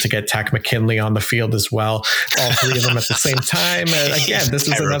wanting to get Takk McKinley on the field as well. All three of them at the same time. And again, this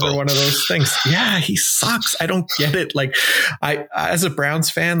is another one of those things. Yeah, he sucks. I don't get it. Like as a Browns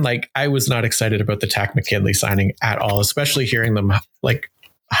fan, I was not excited about the Takk McKinley signing at all, especially hearing them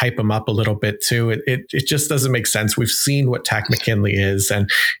hype him up a little bit too. It just doesn't make sense. We've seen what Takk McKinley is. And,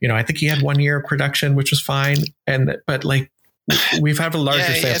 I think he had 1 year of production, which was fine. But we've had a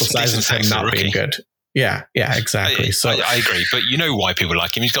larger sample size of him not being good. Yeah, exactly. So I agree, but you know why people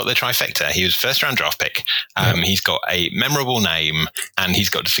like him? He's got the trifecta. He was first round draft pick. He's got a memorable name and he's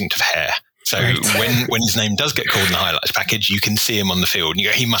got distinctive hair. So when his name does get called in the highlights package, you can see him on the field and you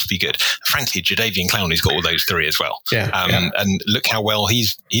go, he must be good. Frankly, Jadeveon Clowney's got all those three as well. And look how well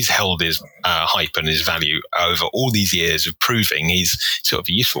he's held his hype and his value over all these years of proving he's sort of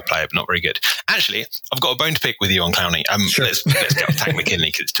a useful player, but not very good. Actually, I've got a bone to pick with you on Clowney. Let's get off Takk McKinley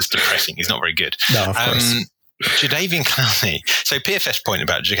because it's just depressing. He's not very good. No, of course. Jadeveon Clowney. So PFF's point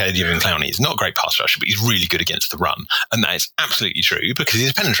about Jadeveon Clowney is not a great pass rusher, but he's really good against the run. And that is absolutely true because he's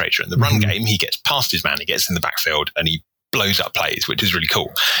a penetrator. In the run game, he gets past his man, he gets in the backfield and he blows up plays, which is really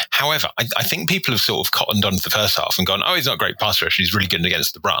cool. However, I think people have sort of cottoned on to the first half and gone, oh, he's not a great pass rusher, he's really good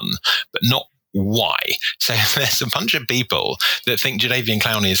against the run, but not why. So there's a bunch of people that think Jadeveon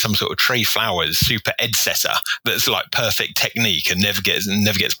Clowney is some sort of Trey Flowers super edge setter that's like perfect technique and never gets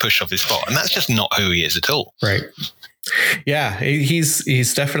pushed off his spot, and that's just not who he is at all. Right. Yeah,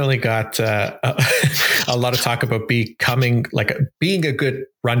 he's definitely got a lot of talk about being a good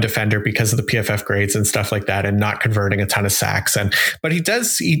run defender because of the PFF grades and stuff like that, and not converting a ton of sacks. But he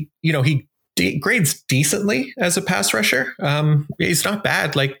grades decently as a pass rusher. He's not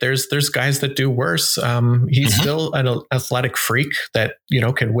bad. There's guys that do worse. He's still an athletic freak that,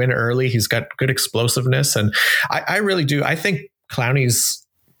 can win early. He's got good explosiveness. And I really do. I think Clowney's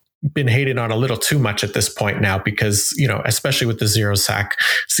been hated on a little too much at this point now because, especially with the 0 sack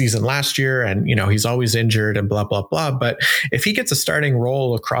season last year and, he's always injured and blah, blah, blah. But if he gets a starting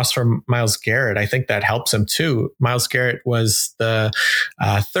role across from Myles Garrett, I think that helps him too. Myles Garrett was the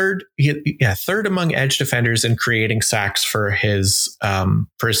third among edge defenders in creating sacks for his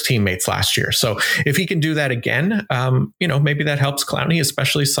teammates last year. So if he can do that again, maybe that helps Clowney,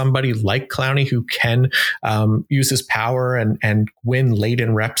 especially somebody like Clowney who can use his power and win late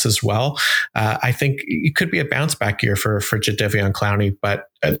in reps as well. I think it could be a bounce back year for Jadeveon Clowney, but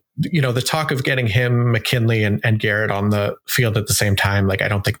the talk of getting him, McKinley and Garrett on the field at the same time, I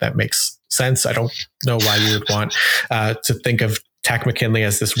don't think that makes sense. I don't know why you would want to think of Takk McKinley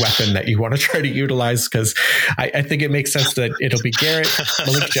as this weapon that you want to try to utilize, because I think it makes sense that it'll be Garrett,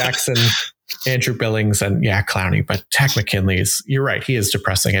 Malik Jackson, Andrew Billings, and Clowney. But Takk McKinley you're right, he is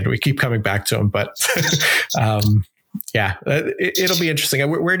depressing, and we keep coming back to him. But it'll be interesting.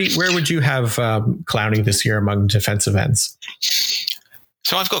 Where would you have Clowney this year among defensive ends?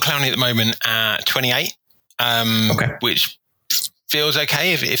 So I've got Clowney at the moment at 28, which feels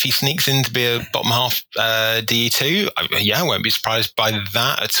okay if he sneaks in to be a bottom half DE2. I won't be surprised by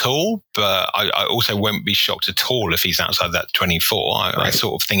that at all, but I also won't be shocked at all if he's outside that 24. I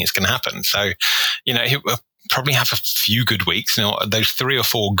sort of think it's going to happen. So, he'll probably have a few good weeks. Those 3 or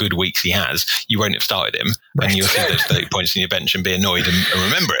 4 good weeks he has, you won't have started him, and you'll see those 30 points in your bench and be annoyed and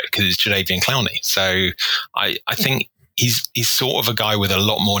remember it because it's Jadeveon Clowney. So I think he's sort of a guy with a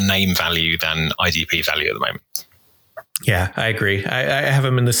lot more name value than IDP value at the moment. Yeah, I agree. I have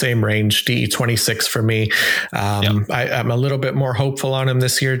him in the same range, DE 26 for me. I'm a little bit more hopeful on him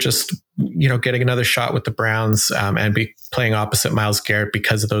this year, just, getting another shot with the Browns and be playing opposite Myles Garrett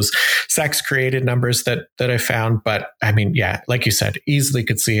because of those sacks created numbers that I found. But I mean, like you said, easily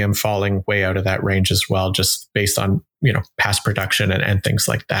could see him falling way out of that range as well, just based on, past production and things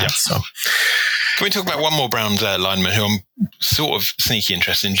like that. Yep. So can we talk about one more Browns lineman who I'm sort of sneaky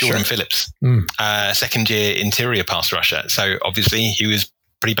interested in, Jordan Phillips, second year interior pass rusher. So obviously he was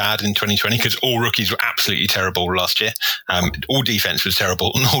pretty bad in 2020 because all rookies were absolutely terrible last year. All defense was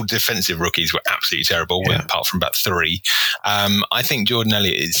terrible and all defensive rookies were absolutely terrible, apart from about 3. I think Jordan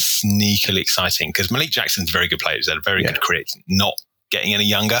Elliott is sneakily exciting because Malik Jackson's a very good player. He's had a very good career, not getting any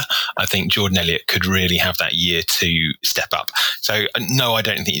younger. I think Jordan Elliott could really have that year to step up. So no, I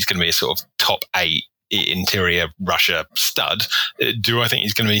don't think he's going to be a sort of top 8 interior rusher stud. Do I think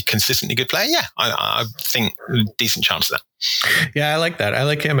he's going to be a consistently good player? Yeah, I think decent chance of that. Yeah, I like that. I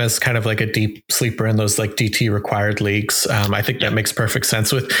like him as kind of like a deep sleeper in those like DT required leagues. I think that makes perfect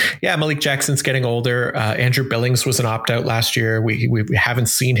sense with, Malik Jackson's getting older. Andrew Billings was an opt-out last year. We haven't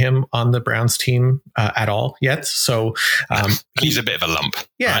seen him on the Browns team at all yet. So he's a bit of a lump.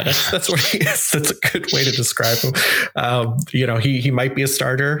 Yeah, right? that's what he is. That's a good way to describe him. He might be a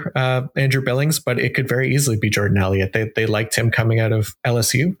starter, Andrew Billings, but it could very easily be Jordan Elliott. They liked him coming out of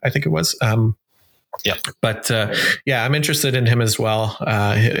LSU, I think it was. But I'm interested in him as well.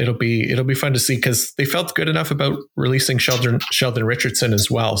 It'll be fun to see because they felt good enough about releasing Sheldon Richardson as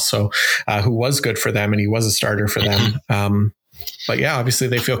well. So who was good for them and he was a starter for them. But obviously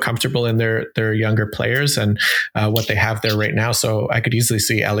they feel comfortable in their younger players and what they have there right now. So I could easily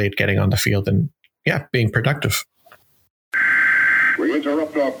see Elliott getting on the field and being productive. We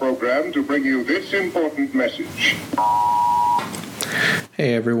interrupt our program to bring you this important message.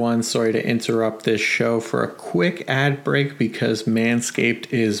 Hey everyone, sorry to interrupt this show for a quick ad break because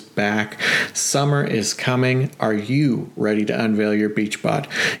Manscaped is back. Summer is coming. Are you ready to unveil your beach bod?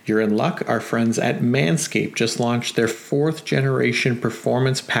 You're in luck. Our friends at Manscaped just launched their 4th generation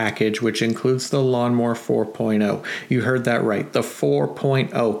performance package, which includes the Lawnmower 4.0. You heard that right, the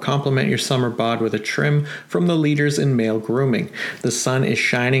 4.0. Complement your summer bod with a trim from the leaders in male grooming. The sun is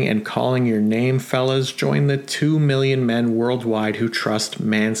shining and calling your name, fellas. Join the 2 million men worldwide who trust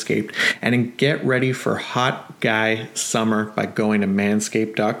Manscaped and get ready for hot guy summer by going to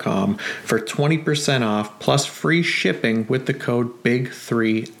manscaped.com for 20% off plus free shipping with the code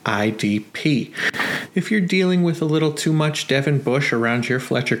BIG3IDP. If you're dealing with a little too much Devin Bush around your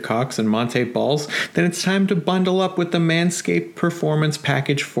Fletcher Cox and Monte Balls, then it's time to bundle up with the Manscaped Performance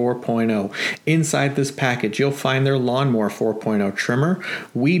Package 4.0. Inside this package, you'll find their Lawnmower 4.0 trimmer,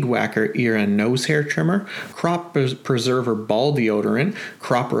 Weed Whacker ear and nose hair trimmer, Crop Preserver ball deodorant,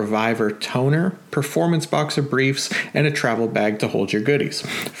 Crop Reviver toner, Performance Boxer briefs, and a travel bag to hold your goodies.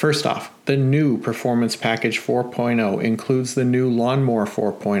 First off, the new Performance Package 4.0 includes the new Lawnmower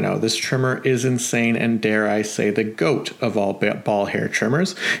 4.0. This trimmer is insane and, dare I say, the GOAT of all ball hair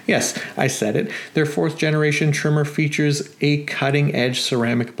trimmers. Yes, I said it. Their 4th generation trimmer features a cutting-edge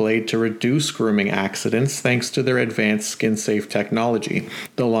ceramic blade to reduce grooming accidents thanks to their advanced skin-safe technology.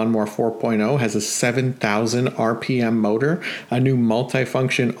 The Lawnmower 4.0 has a 7,000 RPM motor, a new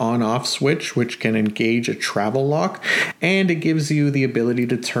multifunction on-off switch which can engage a travel lock, and it gives you the ability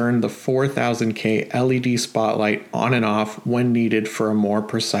to turn the 4000K LED spotlight on and off when needed for a more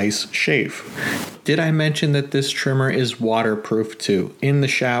precise shave. Did I mention that this trimmer is waterproof too? In the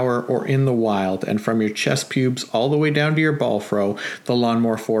shower or in the wild, and from your chest pubes all the way down to your ball fro, the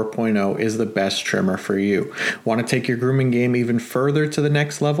Lawnmower 4.0 is the best trimmer for you. Want to take your grooming game even further to the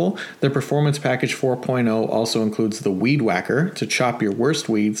next level? The Performance Package 4.0 also includes the Weed Whacker to chop your worst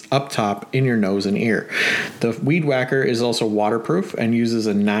weeds up top in your nose and ear. The Weed Whacker is also waterproof and uses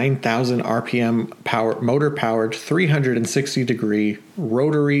a 9,000 RPM motor-powered 360-degree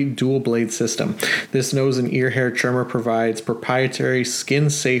rotary dual blade system. This nose and ear hair trimmer provides proprietary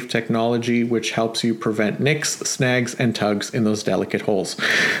skin-safe technology which helps you prevent nicks, snags, and tugs in those delicate holes.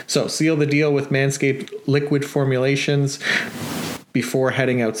 So seal the deal with Manscaped liquid formulations. Before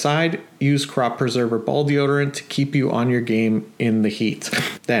heading outside, use Crop Preserver ball deodorant to keep you on your game in the heat.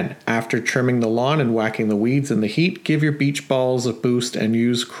 Then, after trimming the lawn and whacking the weeds in the heat, give your beach balls a boost and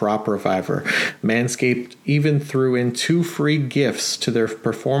use Crop Reviver. Manscaped even threw in 2 free gifts to their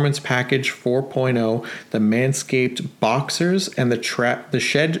Performance Package 4.0, the Manscaped Boxers and the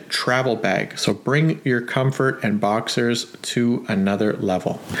Shed Travel Bag. So bring your comfort and boxers to another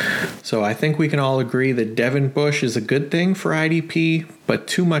level. So I think we can all agree that Devin Bush is a good thing for IDP, but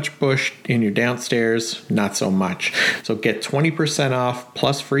too much bush in your downstairs, not so much. So get 20% off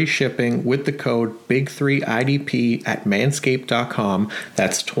plus free shipping with the code BIG3IDP at manscaped.com.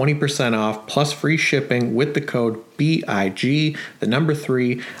 That's 20% off plus free shipping with the code BIG, the number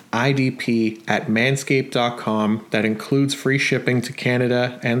 3, IDP at manscaped.com. That includes free shipping to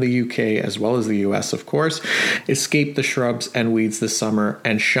Canada and the UK, as well as the US, of course. Escape the shrubs and weeds this summer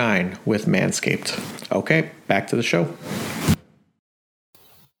and shine with Manscaped. Okay, back to the show.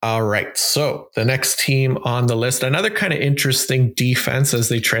 All right, so the next team on the list, another kind of interesting defense as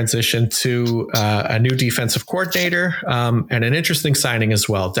they transition to a new defensive coordinator and an interesting signing as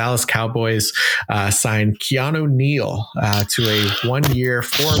well. Dallas Cowboys signed Keanu Neal to a 1-year,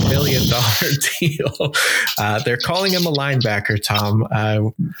 $4 million deal. They're calling him a linebacker,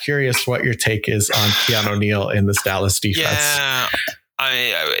 Tom. Curious what your take is on Keanu Neal in this Dallas defense. Yeah.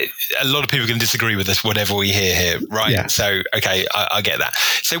 A lot of people can disagree with us, whatever we hear here, right? Yeah. So, okay, I get that.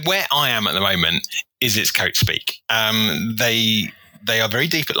 So where I am at the moment is it's coach speak. They are very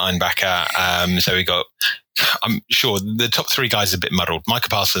deep at linebacker. So we got, I'm sure the top 3 guys are a bit muddled. Micah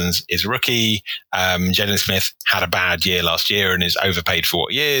Parsons is a rookie. Jalen Smith had a bad year last year and is overpaid for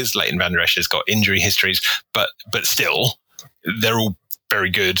what he is. Leighton Van Der Esch has got injury histories, but still, they're all very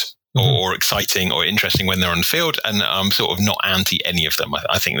good. Or exciting or interesting when they're on the field, and I'm sort of not anti any of them.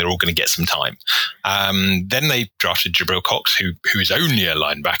 I think they're all going to get some time. Then they drafted Jabril Cox, who is only a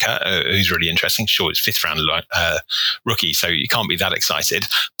linebacker, who's really interesting. Sure, it's 5th round rookie, so you can't be that excited,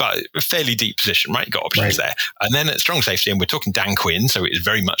 but a fairly deep position, right? You've got options there. And then at strong safety, and we're talking Dan Quinn, so it's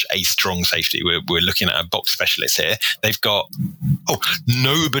very much a strong safety. We're looking at a box specialist here. They've got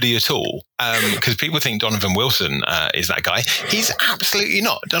nobody at all, because people think Donovan Wilson is that guy. He's absolutely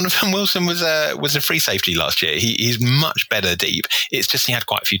not. Donovan Wilson was a free safety last year. He's much better deep. It's just he had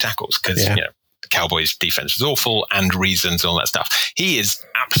quite a few tackles because the Cowboys defense was awful and reasons and all that stuff. He is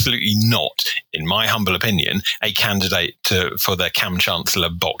absolutely not, in my humble opinion, a candidate for the Cam Chancellor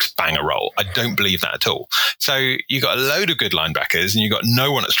box banger role. I don't believe that at all. So you got a load of good linebackers and you got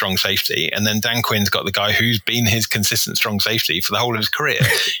no one at strong safety, and then Dan Quinn's got the guy who's been his consistent strong safety for the whole of his career.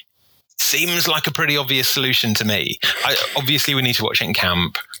 Seems like a pretty obvious solution to me. Obviously, we need to watch it in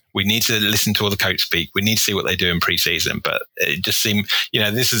camp. We need to listen to all the coach speak. We need to see what they do in preseason. But it just seemed,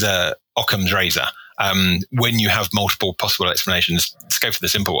 this is a Occam's razor. When you have multiple possible explanations, let's go for the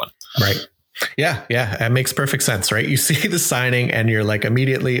simple one. Right. Yeah. It makes perfect sense, right? You see the signing and you're like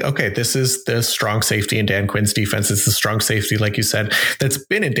immediately, okay, this is the strong safety in Dan Quinn's defense. It's the strong safety, like you said, that's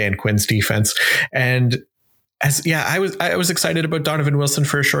been in Dan Quinn's defense. And I was excited about Donovan Wilson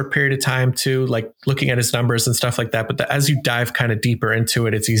for a short period of time too, like looking at his numbers and stuff like that. But as you dive kind of deeper into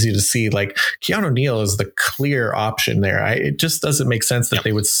it, it's easy to see like Keanu Neal is the clear option there. It just doesn't make sense that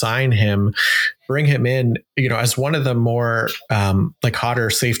they would sign him, bring him in, as one of the more like hotter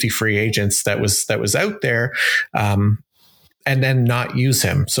safety free agents that was out there. And then not use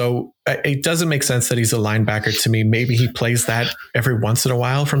him. So it doesn't make sense that he's a linebacker to me. Maybe he plays that every once in a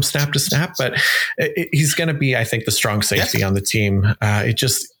while from snap to snap, but he's going to be, I think, the strong safety on the team. It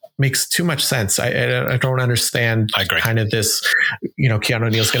just makes too much sense. I don't understand kind of this,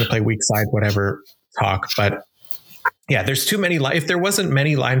 Keanu Neal's going to play weak side, whatever talk, but yeah, there's too many. If there wasn't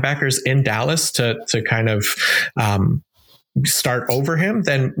many linebackers in Dallas to kind of, start over him,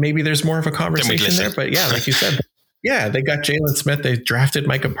 then maybe there's more of a conversation there. But yeah, like you said, yeah, they got Jalen Smith. They drafted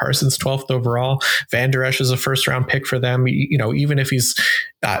Micah Parsons 12th overall. Van Der Esch is a 1st-round pick for them. Even if he's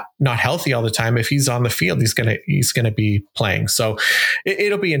not healthy all the time, if he's on the field, he's gonna be playing. So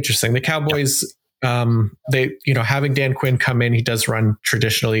it'll be interesting. The Cowboys, having Dan Quinn come in, he does run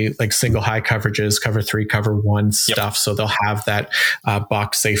traditionally like single high coverages, cover 3, cover 1 stuff. So they'll have that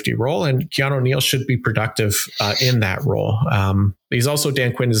box safety role, and Keanu Neal should be productive in that role. He's also,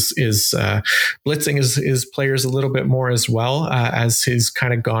 Dan Quinn is blitzing his players a little bit more as well as he's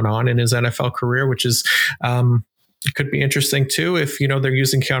kind of gone on in his NFL career, which is it could be interesting too if they're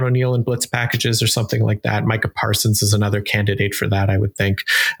using Keanu Neal in blitz packages or something like that. Micah Parsons is another candidate for that, I would think.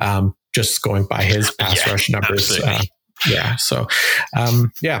 Just going by his pass rush numbers. So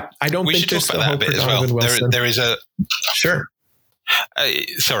I don't think there's still hope for Donovan Wilson. There is a sure.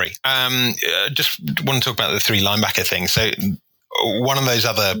 Sorry. Just want to talk about the 3 linebacker thing. So one of those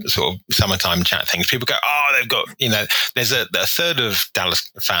other sort of summertime chat things. People go, oh, they've got, there's a third of Dallas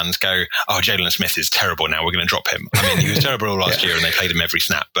fans go, oh, Jalen Smith is terrible now. We're going to drop him. I mean, he was terrible all last year and they played him every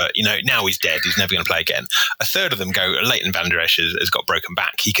snap. But, now he's dead. He's never going to play again. A third of them go, Leighton Vander Esch has got broken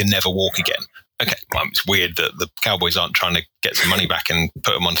back. He can never walk again. Okay, well, it's weird that the Cowboys aren't trying to get some money back and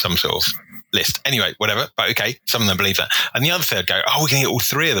put him on some sort of list. Anyway, whatever. But okay, some of them believe that. And the other third go, oh, we're going to get all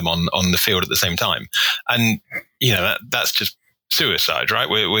three of them on the field at the same time. And, that's just suicide, right?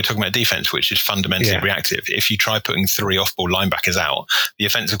 We're talking about defense, which is fundamentally reactive. If you try putting three off-ball linebackers out, the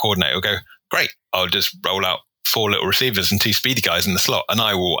offensive coordinator will go, great, I'll just roll out 4 little receivers and 2 speedy guys in the slot, and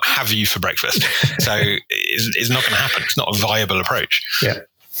I will have you for breakfast. So it's not going to happen. It's not a viable approach. Yeah.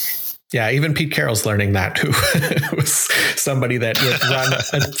 Yeah, even Pete Carroll's learning that, who was somebody that would run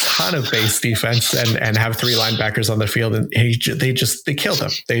a ton of base defense and have 3 linebackers on the field, and they killed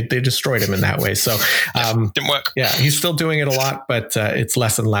him. They destroyed him in that way. So didn't work. Yeah, he's still doing it a lot, but it's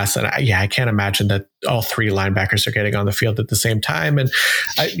less and less. And I can't imagine that all 3 linebackers are getting on the field at the same time. And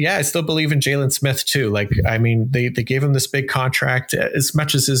I still believe in Jalen Smith too. Like, I mean, they gave him this big contract. As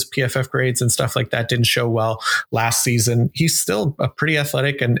much as his PFF grades and stuff like that didn't show well last season, he's still a pretty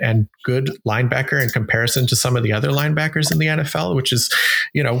athletic and good linebacker in comparison to some of the other linebackers in the NFL, which is,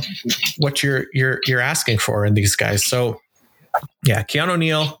 what you're asking for in these guys. So yeah, Keanu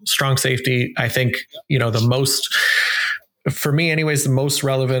Neal, strong safety. I think, for me anyways, the most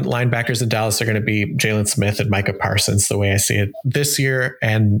relevant linebackers in Dallas are going to be Jalen Smith and Micah Parsons, the way I see it this year.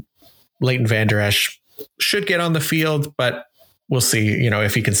 And Leighton Vander Esch should get on the field, but we'll see,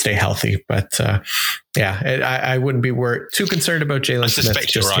 if he can stay healthy. But I wouldn't be too concerned about Jalen Smith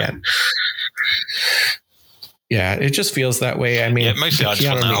just yet. Yeah, it just feels that way. I mean, mostly I just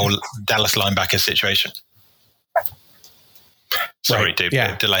want that whole Dallas linebacker situation. Sorry,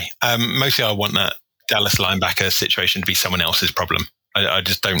 right. delay. Mostly I want that Dallas linebacker situation to be someone else's problem. I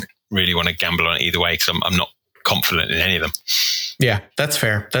just don't really want to gamble on it either way because I'm not confident in any of them. Yeah, that's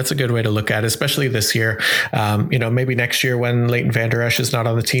fair. That's a good way to look at it, especially this year. Maybe next year when Leighton Vander Esch is not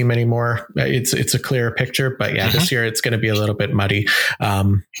on the team anymore, it's a clearer picture. But this year it's going to be a little bit muddy.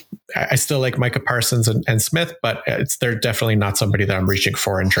 I still like Micah Parsons and Smith, but they're definitely not somebody that I'm reaching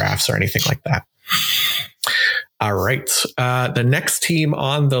for in drafts or anything like that. All right. The next team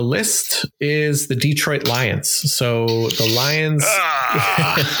on the list is the Detroit Lions. So the Lions,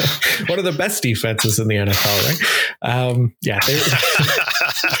 one of the best defenses in the NFL, right?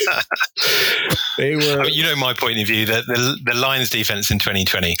 They were. I mean, my point of view that the Lions defense in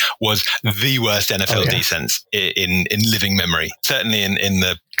 2020 was the worst NFL defense in living memory. Certainly in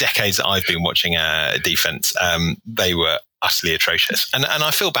the decades that I've been watching defense, they were utterly atrocious. And I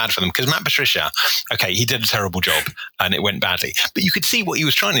feel bad for them because Matt Patricia, okay, he did a terrible job and it went badly. But you could see what he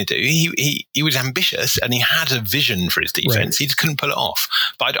was trying to do. He was ambitious and he had a vision for his defense. Right. He just couldn't pull it off.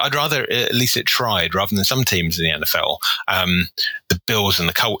 But I'd rather at least it tried rather than some teams in the NFL. The Bills and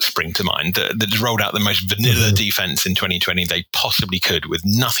the Colts spring to mind that rolled out the most vanilla defense in 2020 they possibly could with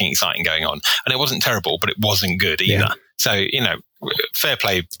nothing exciting going on. And it wasn't terrible, but it wasn't good either. Yeah. So, fair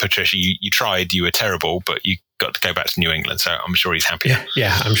play, Patricia. You tried, you were terrible, but you got to go back to New England. So I'm sure he's happy.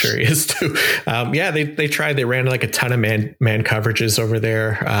 Yeah, I'm sure he is too. They tried. They ran like a ton of man coverages over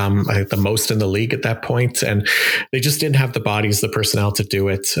there. I think the most in the league at that point, and they just didn't have the bodies, the personnel to do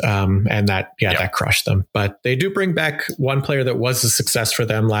it. And that crushed them. But they do bring back one player that was a success for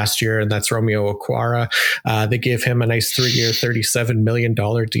them last year, and that's Romeo Okwara. They gave him a nice 3-year, $37 million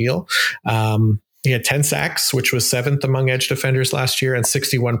deal. He had 10 sacks, which was 7th among edge defenders last year, and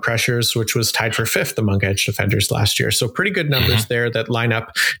 61 pressures, which was tied for 5th among edge defenders last year. So pretty good numbers there that line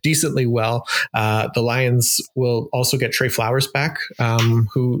up decently well. The Lions will also get Trey Flowers back,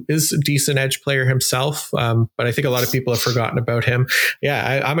 who is a decent edge player himself. But I think a lot of people have forgotten about him.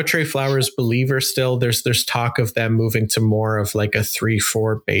 Yeah, I'm a Trey Flowers believer still. There's talk of them moving to more of like a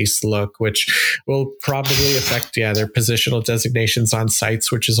 3-4 base look, which will probably affect, their positional designations on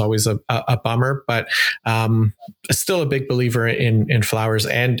sites, which is always a bummer. But still a big believer in Flowers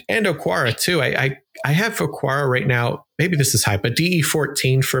and Okwara too. I have Okwara right now. Maybe this is high, but DE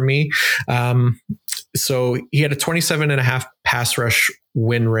 14 for me. So he had a 27.5 pass rush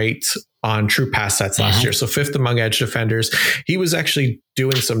win rate on true pass sets last year. So 5th among edge defenders. He was actually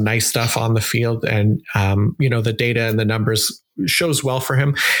doing some nice stuff on the field, and the data and the numbers shows well for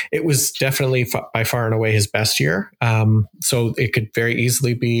him. It was definitely by far and away his best year. So it could very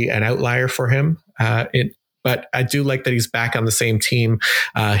easily be an outlier for him. But I do like that he's back on the same team.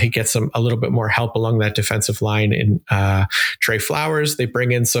 He gets a little bit more help along that defensive line in Trey Flowers. They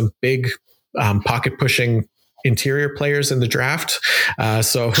bring in some big pocket pushing interior players in the draft.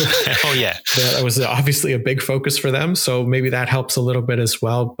 So oh yeah, that was obviously a big focus for them. So maybe that helps a little bit as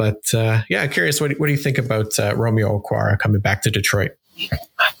well. But yeah, curious, what do you think about Romeo Okwara coming back to Detroit?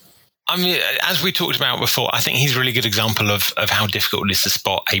 I mean, as we talked about before, I think he's a really good example of how difficult it is to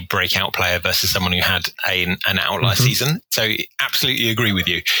spot a breakout player versus someone who had an outlier season. So absolutely agree with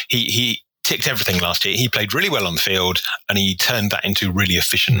you. He ticked everything last year. He played really well on the field and he turned that into really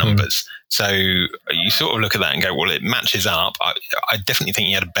efficient numbers. So you sort of look at that and go, well, it matches up. I definitely think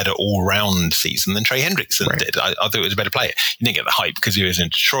he had a better all-round season than Trey Hendrickson did. I thought he was a better player. He didn't get the hype because he was in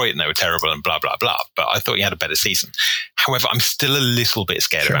Detroit and they were terrible and blah, blah, blah. But I thought he had a better season. However, I'm still a little bit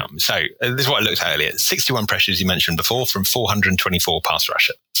scared about him. So this is what I looked at earlier. 61 pressures you mentioned before from 424 pass rush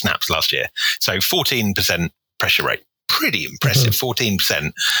snaps last year. So 14% pressure rate. Pretty impressive.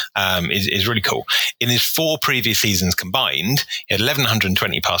 14% is really cool. In his 4 previous seasons combined, he had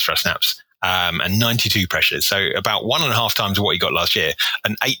 1,120 pass rush snaps and 92 pressures. So about 1.5 times what he got last year,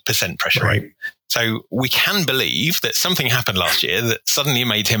 an 8% pressure rate. So we can believe that something happened last year that suddenly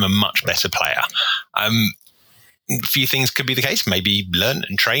made him a much better player. A few things could be the case. Maybe he learned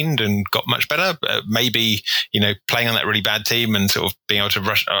and trained and got much better. Maybe, playing on that really bad team and sort of being able to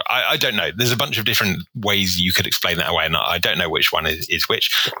rush. I don't know. There's a bunch of different ways you could explain that away. And I don't know which one is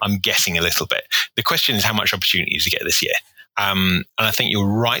which. I'm guessing a little bit. The question is how much opportunity does he get this year? And I think you're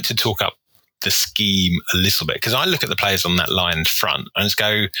right to talk up the scheme a little bit, because I look at the players on that line front and just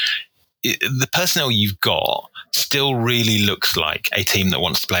go, the personnel you've got still really looks like a team that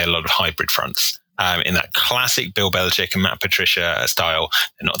wants to play a lot of hybrid fronts. In that classic Bill Belichick and Matt Patricia style.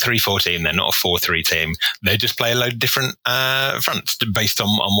 They're not a 3-4 team. They're not a 4-3 team. They just play a load of different fronts based on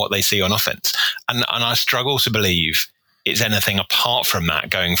what they see on offense. And I struggle to believe it's anything apart from that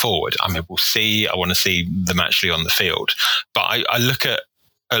going forward. I mean, we'll see. I want to see them actually on the field. But I look at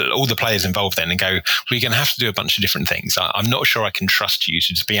all the players involved then and go, well, you're going to have to do a bunch of different things. I'm not sure I can trust you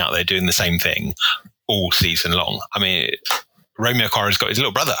to just be out there doing the same thing all season long. I mean, Romeo Okwara's got his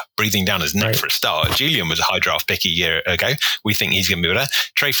little brother breathing down his neck for a start. Julian was a high draft pick a year ago. We think he's going to be better.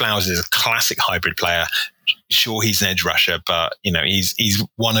 Trey Flowers is a classic hybrid player. Sure, he's an edge rusher, but he's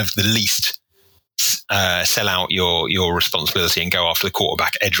one of the least sell out your responsibility and go after the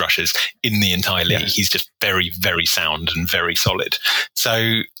quarterback edge rushers in the entire league. He's just very, very sound and very solid.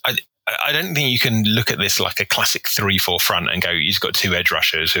 So I don't think you can look at this like a classic 3-4 front and go, he's got 2 edge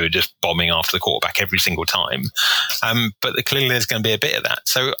rushers who are just bombing after the quarterback every single time. But clearly there's going to be a bit of that.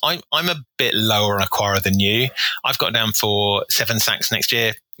 So I'm a bit lower on Okwara than you. I've got down for 7 sacks next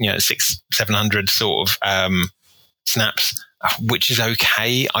year, 600-700 sort of snaps, which is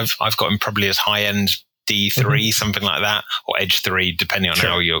okay. I've got him probably as high end D3, something like that, or edge 3, depending on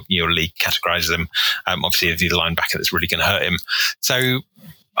how your league categorizes them. Obviously, if he's a linebacker, that's really going to hurt him. So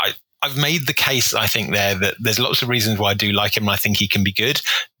I've made the case, I think, there that there's lots of reasons why I do like him and I think he can be good.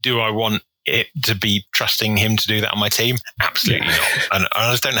 Do I want it to be trusting him to do that on my team? Absolutely not. And I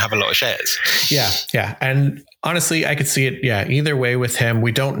just don't have a lot of shares. Yeah. And honestly, I could see it, either way with him.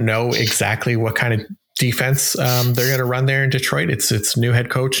 We don't know exactly what kind of defense they're going to run there in Detroit. It's new head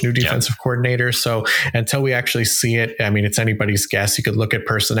coach, new defensive coordinator. So until we actually see it, I mean, it's anybody's guess. You could look at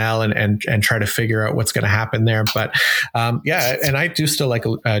personnel and try to figure out what's going to happen there. But and I do still like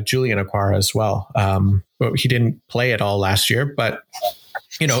Julian Okwara as well. He didn't play at all last year, but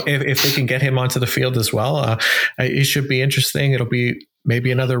if they can get him onto the field as well, it should be interesting. It'll be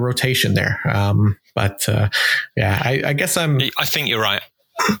maybe another rotation there. I guess I think you're right.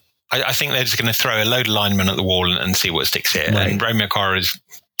 I think they're just going to throw a load of linemen at the wall and see what sticks here. Right. And Romeo Okwara is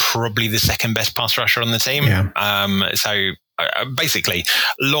probably the second best pass rusher on the team. So basically,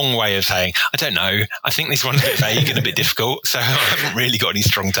 long way of saying, I don't know. I think this one's a bit vague and a bit difficult. So I haven't really got any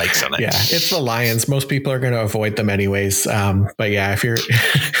strong takes on it. Yeah, it's the Lions. Most people are going to avoid them anyways. But yeah, if you're,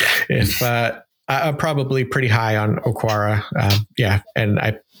 I'm probably pretty high on Okwara. And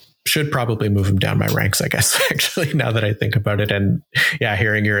I should probably move him down my ranks, I guess, actually, now that I think about it. And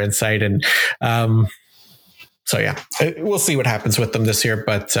hearing your insight. And we'll see what happens with them this year.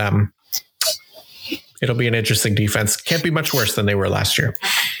 But it'll be an interesting defense. Can't be much worse than they were last year.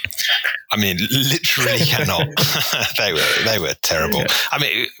 I mean, literally cannot. They were terrible. Yeah. I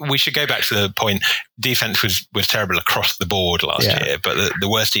mean, we should go back to the point. Defense was terrible across the board last year, but the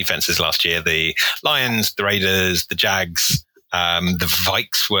worst defenses last year, the Lions, the Raiders, the Jags, the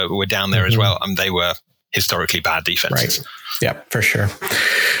Vikes were down there as well, and they were historically bad defenses. Right. Yeah, for sure.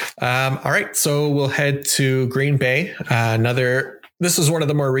 All right, so we'll head to Green Bay. This is one of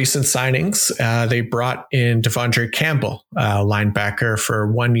the more recent signings. They brought in Devondre Campbell, linebacker,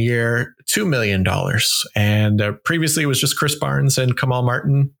 for 1 year, $2 million. And previously it was just Chris Barnes and Kamal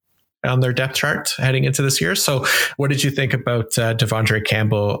Martin on their depth chart heading into this year. So what did you think about Devondre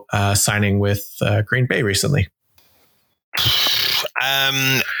Campbell signing with Green Bay recently?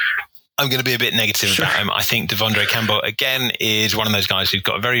 I'm going to be a bit negative about him. I think Devondre Campbell, again, is one of those guys who's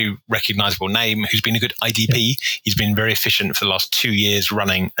got a very recognizable name, who's been a good IDP. Yeah. He's been very efficient for the last 2 years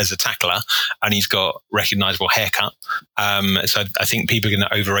running as a tackler, and he's got recognizable haircut. So I think people are going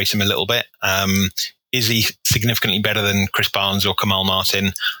to overrate him a little bit. Is he significantly better than Chris Barnes or Kamal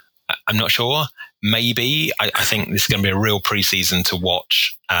Martin? I'm not sure. Maybe. I think this is going to be a real preseason to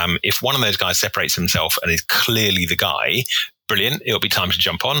watch. If one of those guys separates himself and is clearly the guy, brilliant. It'll be time to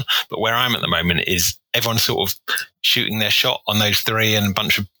jump on. But where I'm at the moment is everyone's sort of shooting their shot on those three, and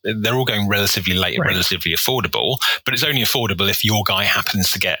they're all going relatively late and relatively affordable. But it's only affordable if your guy happens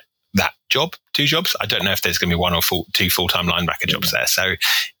to get that job, 2 jobs. I don't know if there's going to be 1 or 2 full-time linebacker jobs there. So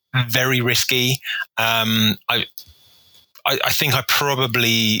very risky. I think I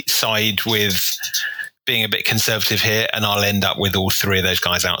probably side with being a bit conservative here, and I'll end up with all 3 of those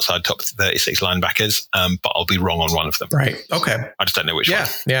guys outside top 36 linebackers, but I'll be wrong on one of them. Right. Okay. I just don't know which one.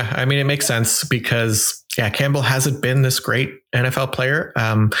 Yeah. I mean, it makes sense because, Campbell hasn't been this great NFL player.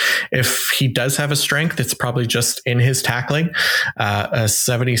 If he does have a strength, it's probably just in his tackling, a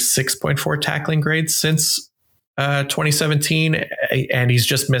 76.4 tackling grade since 2017, and he's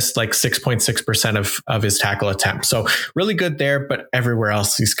just missed like 6.6% of his tackle attempts. So really good there, but everywhere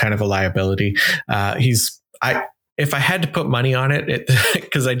else he's kind of a liability. If I had to put money on it,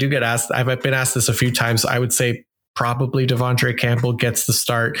 because I do get asked, I've been asked this a few times, I would say probably Devondre Campbell gets the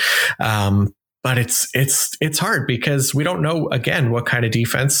start. But it's hard because we don't know, again, what kind of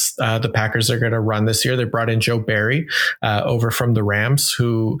defense the Packers are going to run this year. They brought in Joe Barry over from the Rams,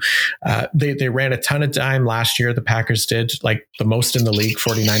 who they ran a ton of dime last year. The Packers did, like the most in the league,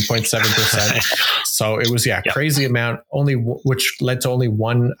 49.7%. So it was, crazy amount, which led to only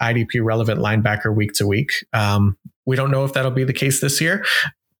 1 IDP relevant linebacker week to week. We don't know if that'll be the case this year.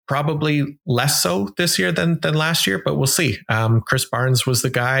 Probably less so this year than last year, but we'll see. Chris Barnes was the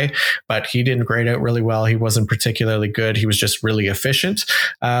guy, but he didn't grade out really well. He wasn't particularly good. He was just really efficient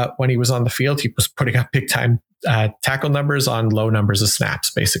when he was on the field. He was putting up big time tackle numbers on low numbers of snaps,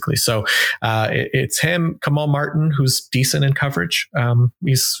 basically. So it's him, Kamal Martin, who's decent in coverage.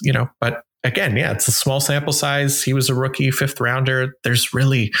 He's, but again, it's a small sample size. He was a rookie 5th rounder. There's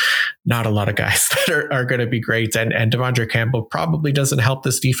really not a lot of guys that are going to be great. And Devondre Campbell probably doesn't help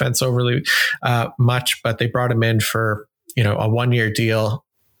this defense overly much, but they brought him in for, a 1-year deal.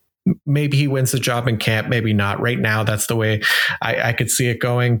 Maybe he wins the job in camp, maybe not. Right now, that's the way I could see it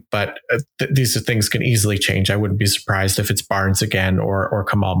going. But these things can easily change. I wouldn't be surprised if it's Barnes again or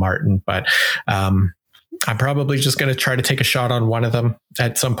Kamal Martin. But I'm probably just going to try to take a shot on one of them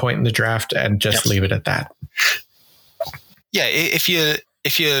at some point in the draft and just leave it at that. Yeah, if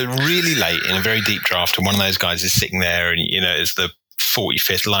you're really late in a very deep draft and one of those guys is sitting there and is the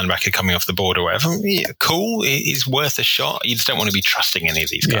 45th linebacker coming off the board or whatever, cool, it's worth a shot. You just don't want to be trusting any of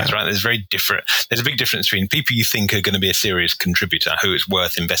these guys, right? There's a big difference between people you think are going to be a serious contributor who it's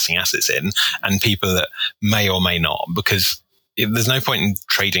worth investing assets in and people that may or may not, because there's no point in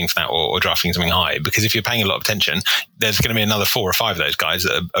trading for that or drafting something high, because if you're paying a lot of attention, there's going to be another 4 or 5 of those guys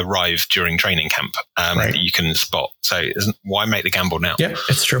that arrive during training camp that you can spot. So why make the gamble now? Yeah,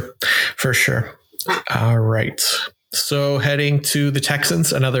 it's true. For sure. All right. So heading to the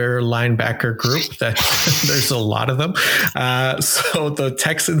Texans, another linebacker group that there's a lot of them. So the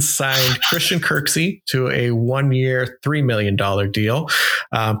Texans signed Christian Kirksey to a 1-year, $3 million deal.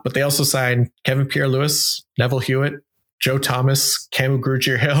 But they also signed Kevin Pierre-Louis, Neville Hewitt, Joe Thomas, Camu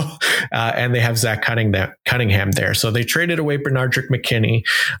Grugier-Hill, and they have Zach Cunningham there. So they traded away Bernardrick McKinney.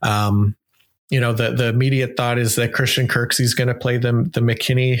 The immediate thought is that Christian Kirksey is going to play the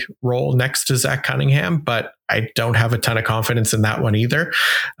McKinney role next to Zach Cunningham, but I don't have a ton of confidence in that one either.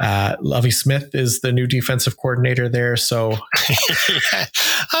 Lovie Smith is the new defensive coordinator there. So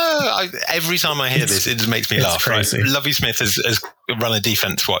every time I hear this, it just makes me laugh. Right? Lovie Smith has run a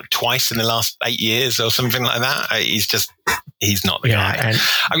defense, twice in the last 8 years or something like that. He's not the guy.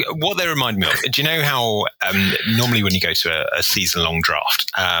 What they remind me of, do you know how normally when you go to a season-long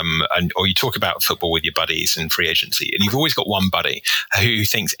draft or you talk about football with your buddies in free agency, and you've always got one buddy who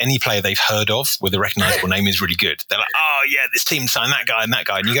thinks any player they've heard of with a recognizable name is really good. They're like, oh yeah, this team signed that guy and that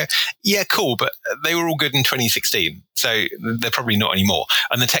guy. And you go, yeah, cool, but they were all good in 2016. So they're probably not anymore.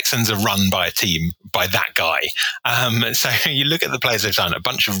 And the Texans are run by a team by that guy. So you look at the players they've signed, a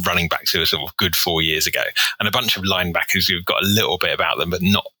bunch of running backs who were sort of good 4 years ago, and a bunch of linebackers who've got a little bit about them, but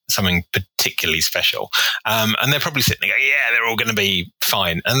not something particularly special. And they're probably sitting there going, yeah, they're all going to be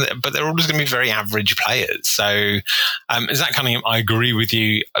fine. But they're all just going to be very average players. So is that Cunningham? I agree with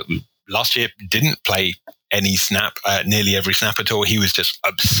you. last year didn't play any snap, nearly every snap at all. He was just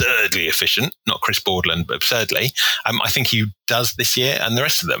absurdly efficient, not Chris Borderland, but absurdly. I think he does this year, and the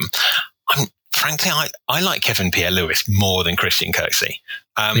rest of them. Frankly, I like Kevin Pierre-Louis more than Christian Kirksey.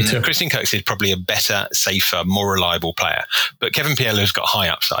 Christian Kirksey is probably a better, safer, more reliable player. But Kevin Pierre-Louis has got high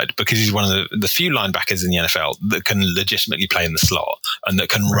upside because he's one of the few linebackers in the NFL that can legitimately play in the slot and that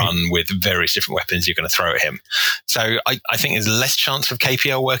can run with various different weapons you're going to throw at him. So I think there's less chance of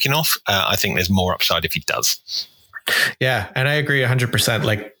KPL working off. I think there's more upside if he does. Yeah, and I agree 100%.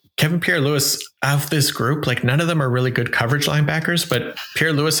 Like, Kevin Pierre-Louis of this group, like none of them are really good coverage linebackers, but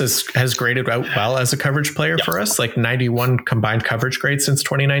Pierre-Louis has graded out well as a coverage player for us, like 91 combined coverage grade since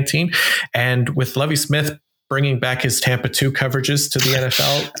 2019. And with Lovie Smith bringing back his Tampa 2 coverages to the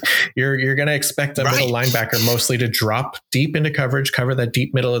NFL, you're going to expect a middle linebacker mostly to drop deep into coverage, cover that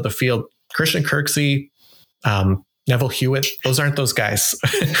deep middle of the field. Christian Kirksey, Neville Hewitt, those aren't those guys.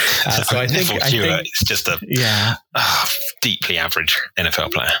 So I think it's just a deeply average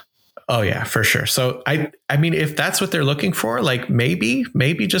NFL player. Oh yeah, for sure. So I mean, if that's what they're looking for, like maybe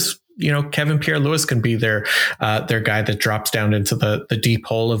just, Kevin Pierre-Louis can be their guy that drops down into the deep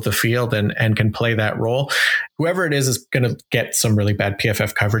hole of the field and can play that role. Whoever it is going to get some really bad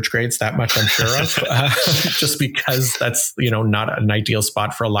PFF coverage grades. That much I'm sure of, just because that's, not an ideal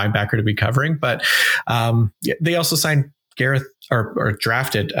spot for a linebacker to be covering. But they also signed Gareth or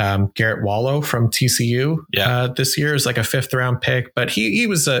drafted Garrett Wallow from TCU this year as like a 5th round pick, but he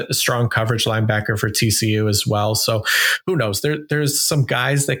was a strong coverage linebacker for TCU as well. So who knows? There's some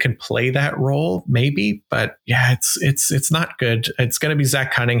guys that can play that role maybe, but yeah, it's not good. It's going to be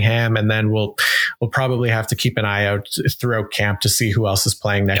Zach Cunningham, and then we'll probably have to keep an eye out throughout camp to see who else is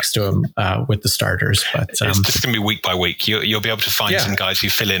playing next to him with the starters. But it's just going to be week by week. You'll be able to find some guys who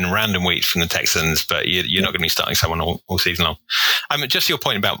fill in random weeks from the Texans, but you're not going to be starting someone all season long. Just your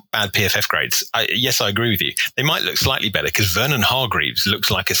point about bad PFF grades. Yes, I agree with you. They might look slightly better because Vernon Hargreaves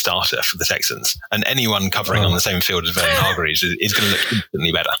looks like a starter for the Texans, and anyone covering on the same field as Vernon Hargreaves is going to look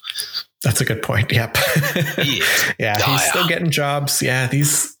instantly better. That's a good point. Yep. He's still getting jobs. Yeah,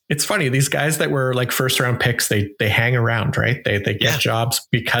 it's funny. These guys that were like 1st round picks, they hang around, right? They get jobs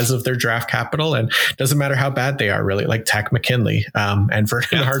because of their draft capital, and it doesn't matter how bad they are, really. Like Tack McKinley and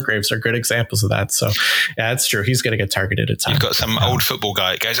Vernon Hargreaves are good examples of that. So yeah, that's true. He's going to get targeted at times. You've got some old football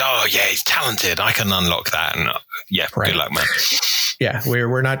guy that goes, "Oh yeah, he's talented. I can unlock that." And good luck, man. Yeah,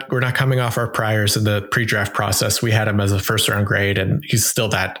 we're not coming off our priors in the pre-draft process. We had him as a 1st round grade, and he's still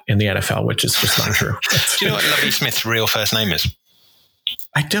that in the NFL, which is just not true. Do you know what Lovie Smith's real first name is?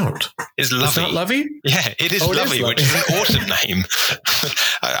 I don't. It's Lovie. It's not Lovie? Yeah, it is Lovie, which is an awesome name.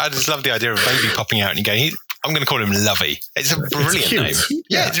 I just love the idea of a baby popping out and you go, I'm going to call him Lovie. It's a brilliant name.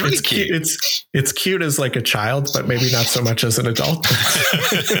 Yeah, it's really cute. It's cute as like a child, but maybe not so much as an adult.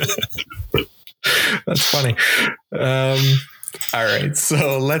 That's funny. All right,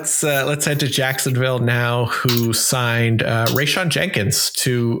 so let's head to Jacksonville now, who signed Rayshawn Jenkins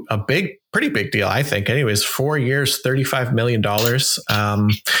to a pretty big deal, I think. Anyways, 4 years, $35 million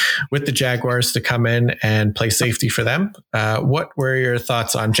with the Jaguars to come in and play safety for them. What were your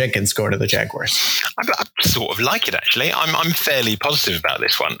thoughts on Jenkins going to the Jaguars? I sort of like it, actually. I'm fairly positive about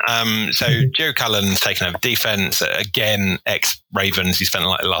this one. So Joe Cullen's taken over defense. Again, ex-Ravens. He spent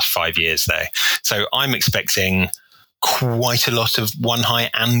like the last 5 years there. So I'm expecting quite a lot of 1 high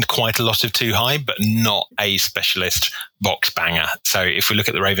and quite a lot of 2 high, but not a specialist box banger. So if we look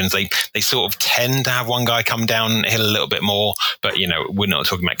at the Ravens, they sort of tend to have one guy come downhill a little bit more, but we're not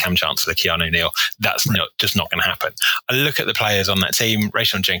talking about Cam Chancellor, Keanu Neal. That's just not going to happen. I look at the players on that team: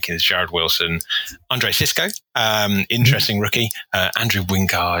 Rayshawn Jenkins, Jared Wilson, Andre Cisco, interesting rookie, Andrew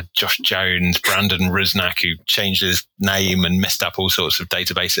Wingard, Josh Jones, Brandon Rusnak, who changed his name and messed up all sorts of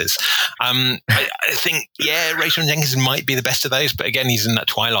databases. I think, Rayshawn Jenkins might be the best of those, but again, he's in that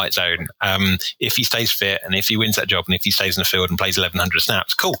twilight zone. If he stays fit and if he wins that job and if he stays in the field and plays 1,100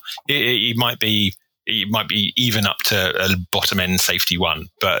 snaps, cool. He might be even up to a bottom end safety 1,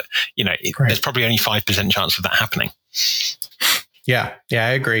 but there's probably only 5% chance of that happening. Yeah,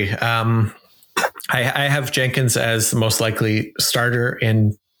 I agree. I have Jenkins as the most likely starter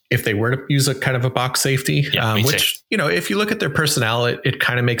if they were to use a kind of a box safety, which, if you look at their personnel, it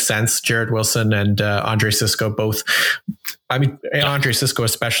kind of makes sense. Jared Wilson and Andre Cisco both. I mean, Andre Cisco,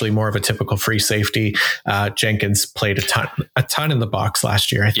 especially more of a typical free safety. Jenkins played a ton in the box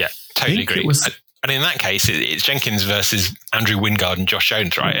last year. Totally agree. And in that case, it's Jenkins versus Andrew Wingard and Josh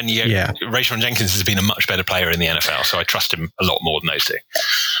Jones, right? And Rayshawn Jenkins has been a much better player in the NFL, so I trust him a lot more than those two.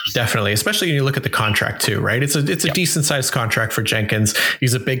 Definitely, especially when you look at the contract too, right? It's a decent sized contract for Jenkins.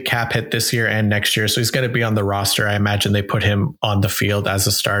 He's a big cap hit this year and next year, so he's going to be on the roster. I imagine they put him on the field as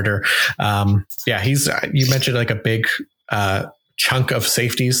a starter. He's you mentioned like a big chunk of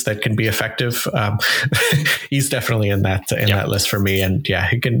safeties that can be effective. He's definitely in that list for me. And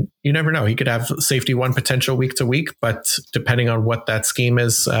he can. You never know. He could have safety one potential week to week, but depending on what that scheme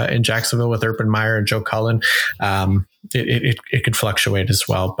is in Jacksonville with Urban Meyer and Joe Cullen. It could fluctuate as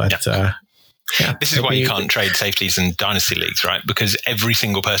well, but this is why you can't trade safeties in dynasty leagues, right? Because every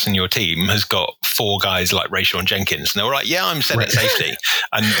single person in your team has got 4 guys like Rayshon Jenkins, and they're all like, "Yeah, I'm set at safety,"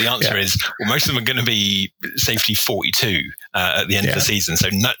 and the answer is, well, most of them are going to be safety 42 at the end of the season. So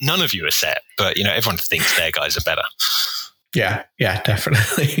none of you are set, but everyone thinks their guys are better. Yeah,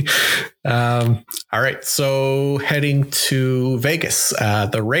 definitely. All right. So heading to Vegas,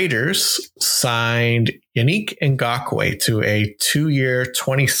 the Raiders signed Yannick Ngakoue to a 2-year,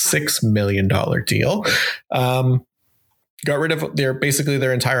 $26 million deal. Got rid of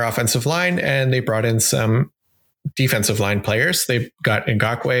their entire offensive line, and they brought in some defensive line players. They got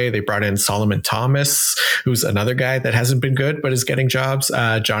Ngakoue. They brought in Solomon Thomas, who's another guy that hasn't been good but is getting jobs.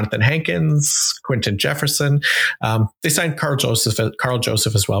 Jonathan Hankins, Quentin Jefferson. They signed Carl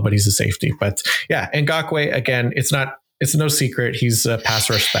Joseph as well, but he's a safety. But Ngakoue, again, it's no secret he's a pass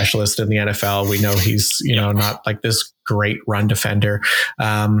rush specialist in the NFL. We know he's not like this great run defender,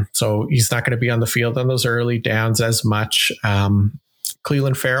 so he's not going to be on the field on those early downs as much.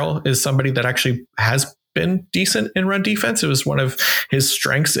 Cleveland Farrell is somebody that actually has been decent in run defense. It was one of his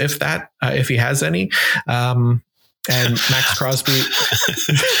strengths, if he has any. And Max Crosby.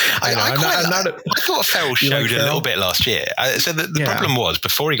 I thought Farrell showed a little bit last year. So the problem was,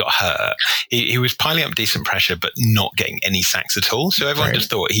 before he got hurt, he was piling up decent pressure, but not getting any sacks at all. So everyone just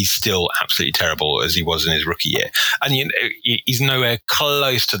thought he's still absolutely terrible as he was in his rookie year. And he's nowhere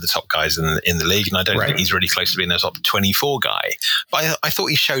close to the top guys in the league. And I don't think he's really close to being the top 24 guy. But I thought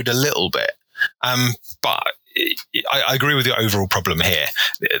he showed a little bit. But I agree with the overall problem here.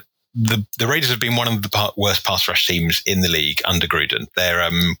 The Raiders have been one of the worst pass rush teams in the league under Gruden. They're,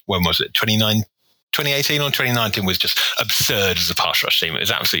 when was it? 2018 or 2019 was just absurd as a pass rush team. It was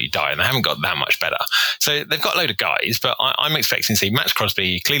absolutely dire. They haven't got that much better. So they've got a load of guys, but I'm expecting to see Max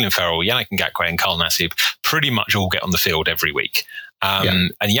Crosby, Cleveland Farrell, Yannick Ngakoue, and Carl Nassib pretty much all get on the field every week.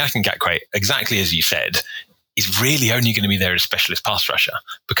 And Yannick Ngakoue, exactly as you said, is really only going to be there as a specialist pass rusher,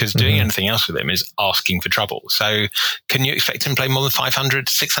 because doing anything else with him is asking for trouble. So can you expect him to play more than 500,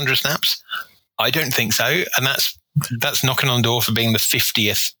 600 snaps? I don't think so. And that's knocking on the door for being the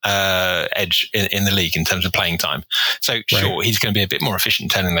 50th edge in the league in terms of playing time. So sure, he's going to be a bit more efficient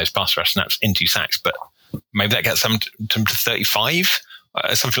turning those pass rush snaps into sacks, but maybe that gets him to 35.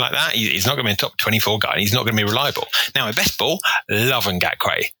 Something like that. He's not going to be a top 24 guy. He's not going to be reliable. Now, at best ball, love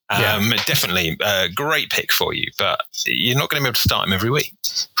Ngakoue. Definitely a great pick for you, but you're not going to be able to start him every week.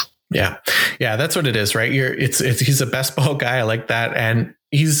 Yeah, that's what it is, right? He's a best ball guy. I like that, and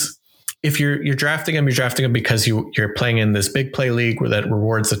if you're drafting him, you're drafting him because you're playing in this big play league where that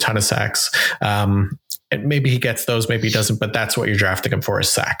rewards a ton of sacks. And maybe he gets those, maybe he doesn't, but that's what you're drafting him for, is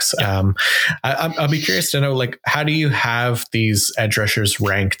sacks. I'll be curious to know, like, how do you have these edge rushers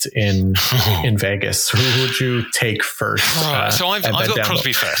ranked in Vegas? Who would you take first? So I've got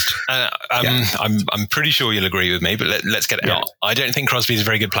Crosby first. I'm pretty sure you'll agree with me, but let's get it out. I don't think Crosby is a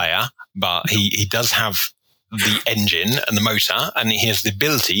very good player, but he does have the engine and the motor, and he has the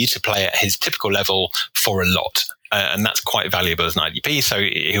ability to play at his typical level for a lot. And that's quite valuable as an IDP. So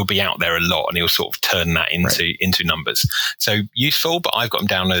he'll be out there a lot, and he'll sort of turn that into numbers. So useful, but I've got him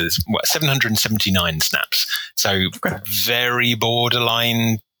down as 779 snaps. So very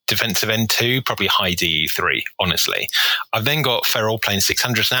borderline defensive end 2, probably high D3, honestly. I've then got Farrell playing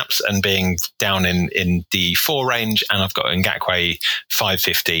 600 snaps and being down in D4 range. And I've got Ngakoue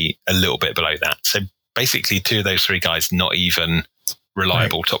 550, a little bit below that. So basically 2 of those 3 guys, not even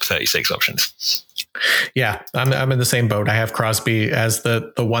reliable top 36 options. Yeah, I'm in the same boat. I have Crosby as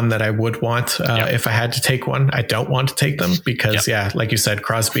the one that I would want if I had to take one. I don't want to take them because, like you said,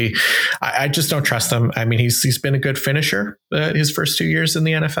 Crosby, I just don't trust him. I mean, he's been a good finisher his first 2 years in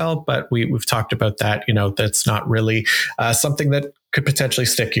the NFL, but we've talked about that. That's not really something that could potentially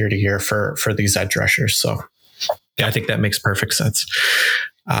stick year to year for these edge rushers. So I think that makes perfect sense.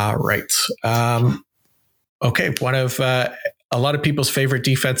 Right. Okay. One of a lot of people's favorite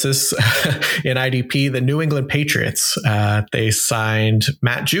defenses in IDP, the New England Patriots. They signed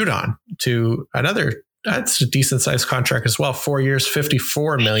Matt Judon to that's a decent sized contract as well. 4 years,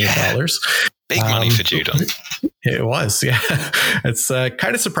 $54 million. Big money for Judon. It was, yeah. It's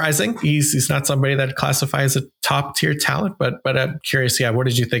kind of surprising. He's not somebody that classifies a top tier talent, but I'm curious. Yeah, what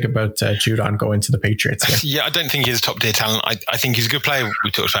did you think about Judon going to the Patriots here? Yeah, I don't think he's a top tier talent. I think he's a good player.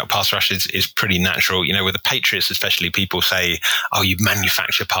 We talked about pass rush is pretty natural. You know, with the Patriots especially, people say, "Oh, you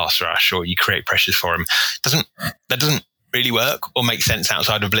manufacture pass rush or you create pressures for him." That doesn't really work or make sense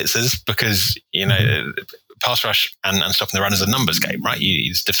outside of blitzers because you know pass rush and stopping the run is a numbers game, right?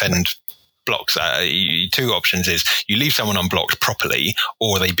 You defend blocks. Two options is you leave someone unblocked properly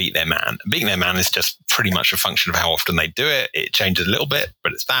or they beat their man. Beating their man is just pretty much a function of how often they do it. It changes a little bit,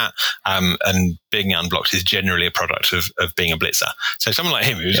 but it's that. And being unblocked is generally a product of being a blitzer. So someone like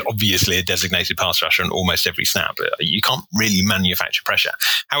him, who's obviously a designated pass rusher on almost every snap, you can't really manufacture pressure.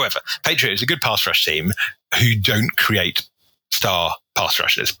 However, Patriots is a good pass rush team who don't create star pass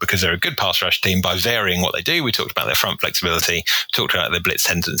rushers because they're a good pass rush team by varying what they do. We talked about their front flexibility, talked about their blitz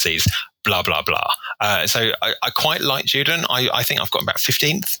tendencies, blah, blah, blah. So I quite like Judon. I think I've got about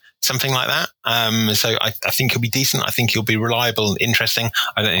 15th, something like that. So I think he'll be decent. I think he'll be reliable and interesting.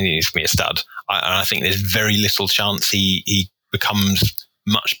 I don't think he's going to be a stud. I think there's very little chance he becomes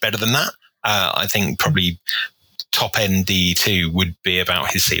much better than that. I think probably top end D2 would be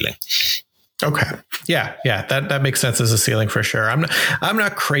about his ceiling. Okay. Yeah. That makes sense as a ceiling for sure. I'm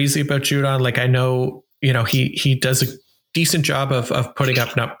not crazy about Judon. Like I know, you know, he does a decent job of putting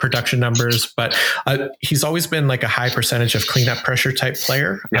up production numbers, but he's always been like a high percentage of cleanup pressure type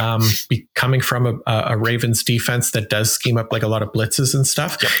player. Yeah. Coming from a Ravens defense that does scheme up like a lot of blitzes and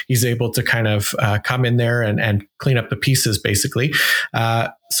stuff. Yep. He's able to kind of come in there and clean up the pieces basically.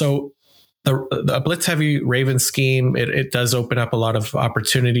 So the blitz heavy Ravens scheme, it does open up a lot of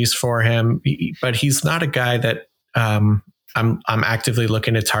opportunities for him, but he's not a guy that I'm actively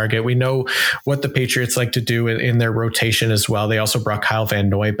looking to target. We know what the Patriots like to do in their rotation as well. They also brought Kyle Van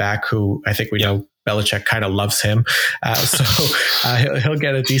Noy back, who I think we know Belichick kind of loves him. So he'll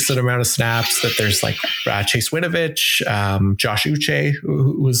get a decent amount of snaps. That there's like Chase Winovich, Josh Uche,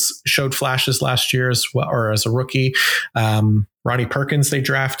 who showed flashes last year as well, or as a rookie. Ronnie Perkins they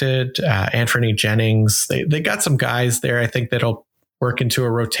drafted, Anthony Jennings. They got some guys there, I think, that'll work into a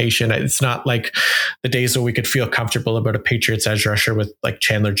rotation. It's not like the days where we could feel comfortable about a Patriots edge rusher with like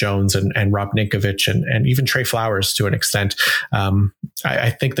Chandler Jones and Rob Ninkovich and even Trey Flowers to an extent.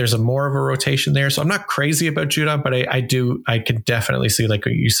 I think there's a more of a rotation there. So I'm not crazy about Judon, but I can definitely see, like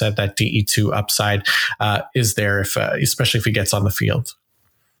what you said, that DE2 upside is there, especially if he gets on the field.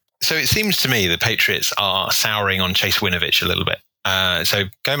 So it seems to me the Patriots are souring on Chase Winovich a little bit. So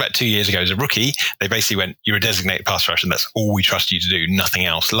going back 2 years ago as a rookie, they basically went, you're a designated pass rusher and that's all we trust you to do, nothing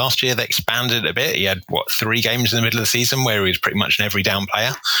else. Last year, they expanded a bit. He had, 3 games in the middle of the season where he was pretty much an every down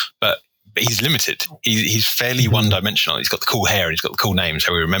player, but he's limited. He's fairly one-dimensional. He's got the cool hair and he's got the cool name,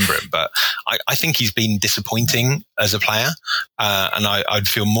 so we remember him. But I think he's been disappointing as a player, and I'd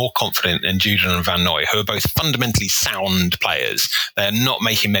feel more confident in Judon and Van Noy, who are both fundamentally sound players. They're not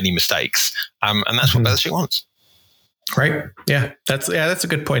making many mistakes, and that's what Belichick wants. Right. Yeah, that's a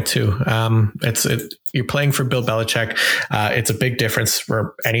good point too. You're playing for Bill Belichick. It's a big difference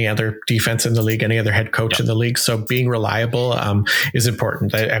for any other defense in the league, any other head coach in the league. So being reliable is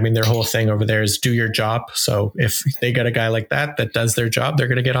important. I mean, their whole thing over there is do your job. So if they got a guy like that does their job, they're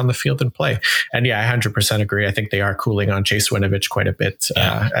going to get on the field and play. And yeah, I 100% agree. I think they are cooling on Chase Winovich quite a bit.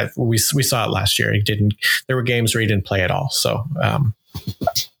 We saw it last year. There were games where he didn't play at all. So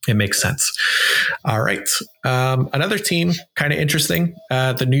it makes sense. All right. Another team, kind of interesting.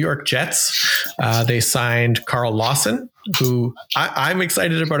 The New York Jets. They signed Carl Lawson, who I'm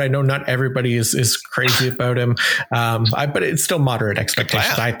excited about. I know not everybody is crazy about him, but it's still moderate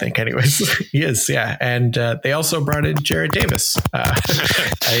expectations, I think. Anyways, he is, yeah. And they also brought in Jared Davis, a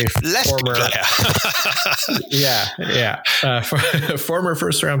former former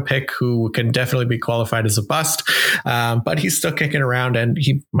first round pick who can definitely be qualified as a bust, but he's still kicking around and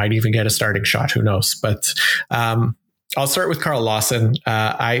he might even get a starting shot. Who knows? But I'll start with Carl Lawson.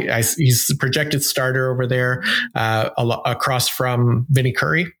 He's the projected starter over there, across from Vinny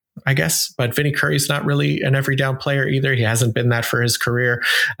Curry, I guess. But Vinny Curry's not really an every down player either. He hasn't been that for his career.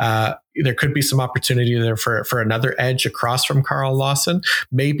 There could be some opportunity there for another edge across from Carl Lawson.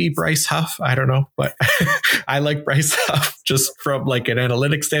 Maybe Bryce Huff. I don't know, but I like Bryce Huff just from like an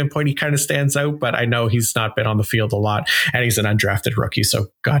analytics standpoint. He kind of stands out, but I know he's not been on the field a lot and he's an undrafted rookie. So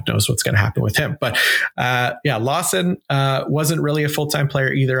God knows what's going to happen with him. But Lawson wasn't really a full-time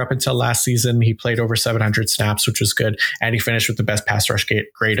player either up until last season. He played over 700 snaps, which was good. And he finished with the best pass rush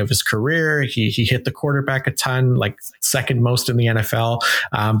grade of his career. He hit the quarterback a ton, like second most in the NFL,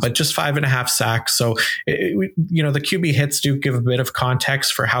 but just 5.5 sacks. So, the QB hits do give a bit of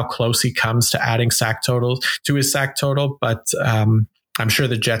context for how close he comes to adding his sack total. But I'm sure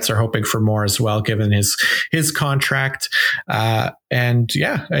the Jets are hoping for more as well, given his contract. It'll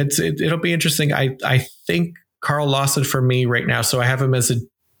be interesting. I think Carl Lawson for me right now. So I have him as a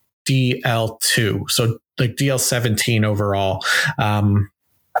DL2. So like DL 17 overall. And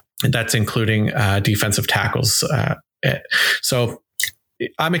that's including defensive tackles. So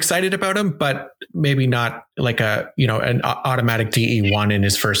I'm excited about him, but maybe not like an automatic DE1 in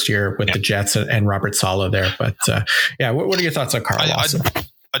his first year with the Jets and Robert Saleh there. But what are your thoughts on Carl Lawson?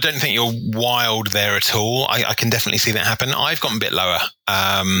 I don't think you're wild there at all. I can definitely see that happen. I've got him a bit lower.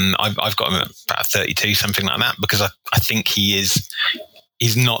 I've got him at about 32, something like that, because I think he's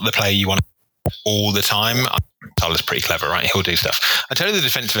not the player you want all the time. Saleh's pretty clever, right? He'll do stuff. I tell you the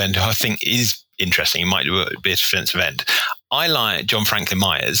defensive end who I think is interesting. He might be a defensive end. I like John Franklin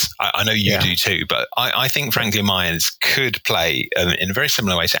Myers. I know you do too, but I think Franklin Myers could play in a very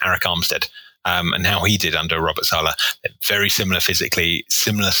similar way to Eric Armstead. And how he did under Robert Saleh. Very similar physically,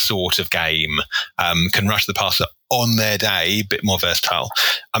 similar sort of game, can rush the passer on their day, a bit more versatile.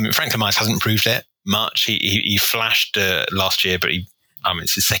 I mean, Franklin Myers hasn't proved it much. He flashed last year, but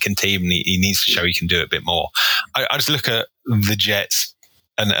it's his second team and he needs to show he can do it a bit more. I just look at the Jets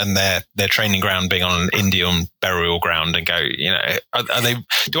and their training ground being on an Indian burial ground and go,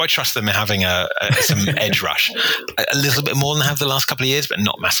 do I trust them in having some edge rush? A little bit more than they have the last couple of years, but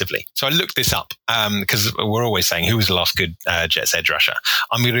not massively. So I looked this up because we're always saying, who was the last good Jets edge rusher?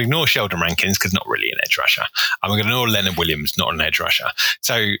 I'm going to ignore Sheldon Rankins because not really an edge rusher. I'm going to ignore Leonard Williams, not an edge rusher.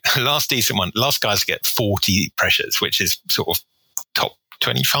 So last guys to get 40 pressures, which is sort of top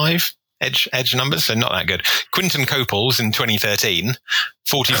 25 edge numbers, so not that good. Quinton Coples in 2013,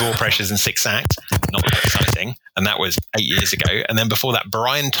 44 pressures and 6 sacks, not that exciting, and that was 8 years ago. And then before that,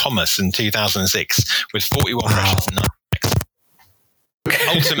 Brian Thomas in 2006 with 41 pressures and 9 sacks.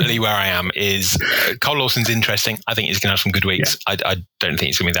 Ultimately, where I am is Cole Lawson's interesting. I think he's going to have some good weeks. I don't think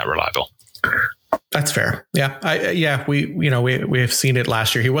he's going to be that reliable. That's fair. Yeah. We have seen it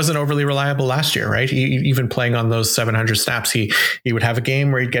last year. He wasn't overly reliable last year, right? Even playing on those 700 snaps, he would have a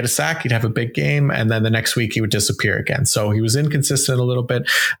game where he'd get a sack, he'd have a big game, and then the next week he would disappear again. So he was inconsistent a little bit.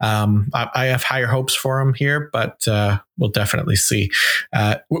 I have higher hopes for him here, but we'll definitely see.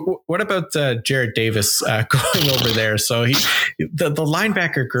 What about Jared Davis going over there? So the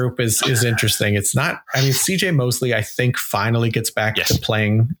linebacker group is interesting. It's not. I mean, CJ Mosley, I think, finally gets back to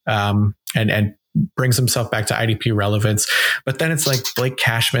playing and brings himself back to IDP relevance. But then it's like Blake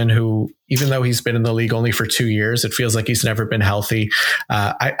Cashman, who, even though he's been in the league only for 2 years, it feels like he's never been healthy.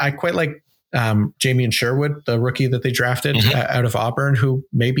 I quite like Jamian Sherwood, the rookie that they drafted out of Auburn, who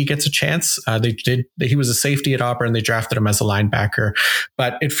maybe gets a chance. He was a safety at Auburn. They drafted him as a linebacker,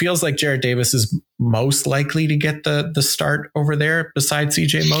 but it feels like Jared Davis is most likely to get the start over there besides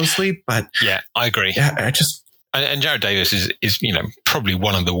CJ Mosley. But yeah, I agree. Yeah, And Jared Davis is probably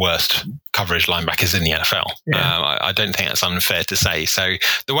one of the worst coverage linebackers in the NFL. Yeah. I don't think that's unfair to say. So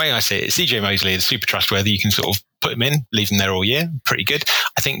the way I see it, CJ Mosley is super trustworthy. You can sort of put him in, leave him there all year. Pretty good.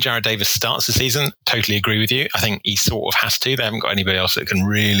 I think Jared Davis starts the season. Totally agree with you. I think he sort of has to. They haven't got anybody else that can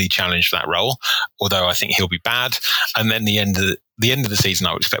really challenge for that role. Although I think he'll be bad. And then the end of the season,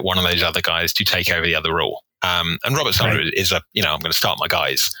 I would expect one of those other guys to take over the other role. And Robert Saleh is I'm going to start my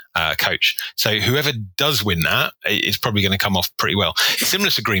guys coach. So whoever does win that is probably going to come off pretty well.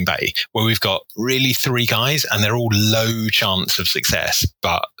 Similar to Green Bay, where we've got really 3 guys and they're all low chance of success,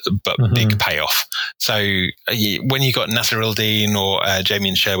 but big payoff. So when you got Nasser Al-Din or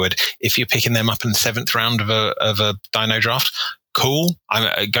Jamian Sherwood, if you're picking them up in the 7th round of a Dino draft, cool.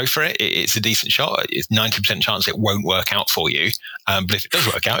 Go for it. It's a decent shot. It's 90% chance it won't work out for you. But if it does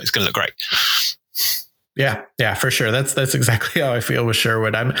work out, it's going to look great. Yeah, for sure. That's exactly how I feel with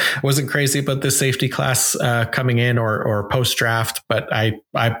Sherwood. I wasn't crazy about this safety class coming in or post draft, but I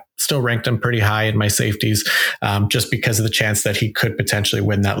still ranked him pretty high in my safeties just because of the chance that he could potentially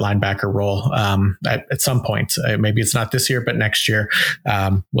win that linebacker role at some point. Maybe it's not this year, but next year.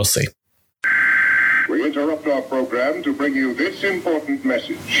 We'll see. We interrupt our program to bring you this important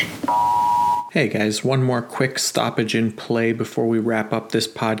message. Hey guys, one more quick stoppage in play before we wrap up this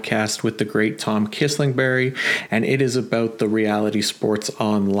podcast with the great Tom Kislingbury, and it is about the Reality Sports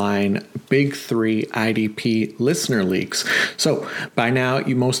Online Big 3 IDP listener leagues. So by now,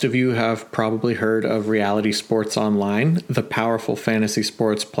 most of you have probably heard of Reality Sports Online, the powerful fantasy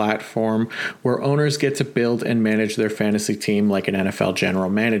sports platform where owners get to build and manage their fantasy team like an NFL general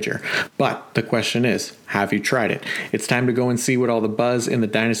manager. But the question is, have you tried it? It's time to go and see what all the buzz in the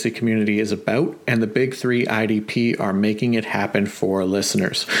Dynasty community is about, and the Big 3 IDP are making it happen for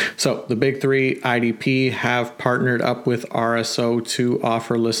listeners. So the Big 3 IDP have partnered up with RSO to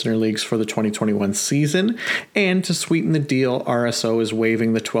offer listener leagues for the 2021 season, and to sweeten the deal, RSO is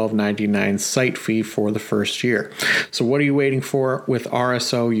waiving the $12.99 site fee for the first year. So what are you waiting for? With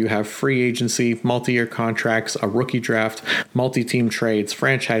RSO, you have free agency, multi-year contracts, a rookie draft, multi-team trades,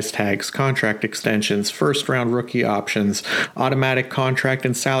 franchise tags, contract extensions, first-round rookie options, automatic contract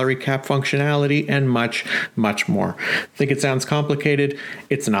and salary cap functionality, and much, much more. Think it sounds complicated?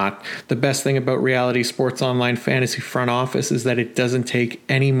 It's not. The best thing about Reality Sports Online Fantasy Front Office is that it doesn't take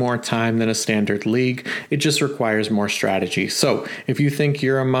any more time than a standard league. It just requires more strategy. So if you think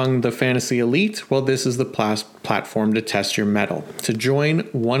you're among the fantasy elite, well, this is the platform to test your mettle. To join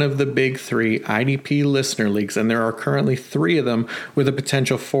one of the Big 3 IDP listener leagues, and there are currently 3 of them with a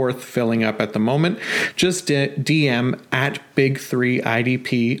potential 4th filling up at the moment, just DM at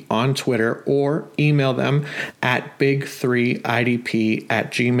Big3IDP on Twitter or email them at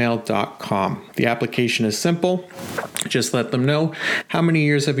big3idp@gmail.com. The application is simple. Just let them know how many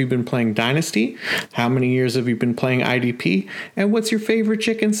years have you been playing Dynasty, how many years have you been playing IDP, and what's your favorite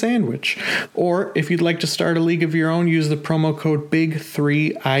chicken sandwich. Or if you'd like to start a league of your own, use the promo code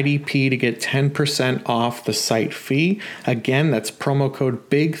Big3IDP to get 10% off the site fee. Again, that's promo code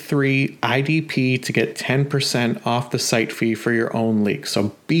Big3IDP to get 10% off the site fee for your own league.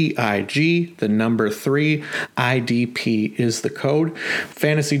 So BIG, the number 3, IDP is the code.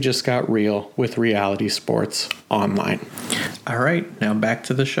 Fantasy just got real with Reality Sports Online. All right, now back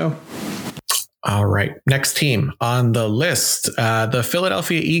to the show. All right. Next team on the list, the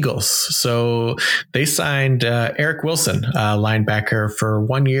Philadelphia Eagles. So they signed Eric Wilson, linebacker, for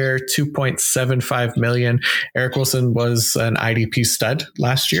 1 year, $2.75 million. Eric Wilson was an IDP stud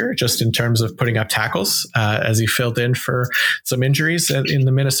last year, just in terms of putting up tackles as he filled in for some injuries in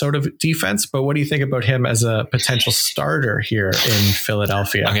the Minnesota defense. But what do you think about him as a potential starter here in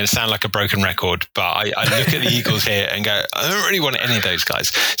Philadelphia? I'm going to sound like a broken record, but I look at the Eagles here and go, I don't really want any of those guys.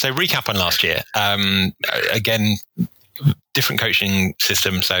 So recap on last year. Again, different coaching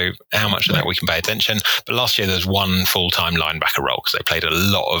system, so how much of that we can pay attention. But last year there was one full-time linebacker role because they played a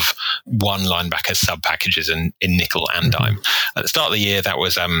lot of one linebacker sub packages in nickel and dime. At the start of the year, that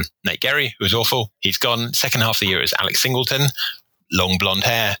was Nate Gerry, who was awful. He's gone. Second half of the year is Alex Singleton. Long blonde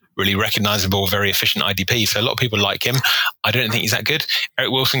hair, really recognizable, very efficient IDP. So a lot of people like him. I don't think he's that good.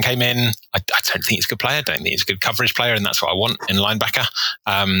 Eric Wilson came in. I don't think he's a good player. I don't think he's a good coverage player, and that's what I want in linebacker.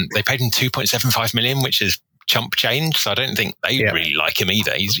 They paid him $2.75 million, which is chump change. So I don't think they really like him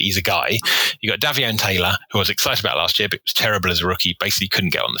either. He's a guy. You got Davion Taylor, who I was excited about last year, but was terrible as a rookie. Basically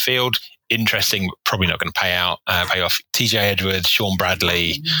couldn't get on the field. Interesting, but probably not going to pay off. TJ Edwards, Sean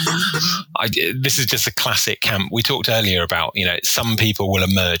Bradley. This is just a classic camp. We talked earlier about, some people will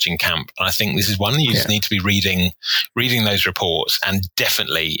emerge in camp, and I think this is one. You just need to be reading those reports and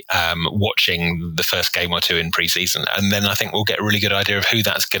definitely watching the first game or two in preseason, and then I think we'll get a really good idea of who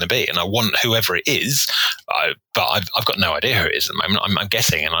that's going to be. And I want whoever it is, but I've got no idea who it is at the moment. I'm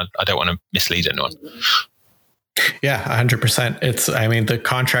guessing, and I don't want to mislead anyone. Yeah, 100%. The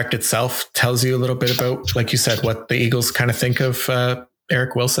contract itself tells you a little bit about, like you said, what the Eagles kind of think of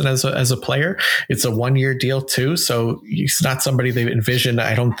Eric Wilson as a player. It's a 1 year deal too. So he's not somebody they envision,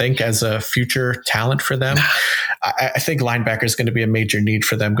 I don't think, as a future talent for them. I think linebacker is going to be a major need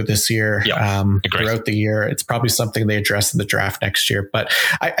for them this year, throughout the year. It's probably something they address in the draft next year, but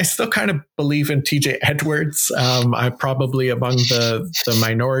I still kind of believe in TJ Edwards. I'm probably among the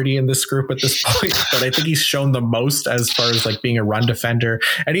minority in this group at this point, but I think he's shown the most as far as like being a run defender,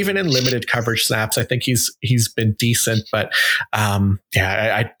 and even in limited coverage snaps, I think he's been decent, but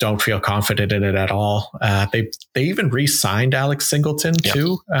I don't feel confident in it at all. They even re-signed Alex Singleton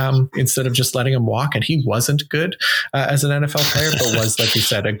too, instead of just letting him walk, and he wasn't good as an NFL player, but was, like you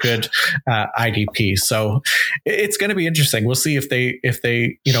said, a good IDP. So it's going to be interesting. We'll see if they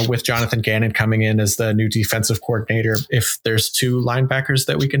with Jonathan Gannon coming in as the new defensive coordinator, if there's 2 linebackers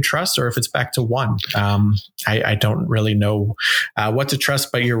that we can trust, or if it's back to 1. I don't really know what to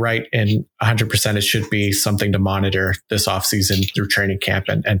trust, but you're right, and 100% it should be something to monitor this offseason through training camp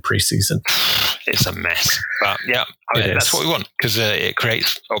and preseason. It's a mess, but that's what we want, because it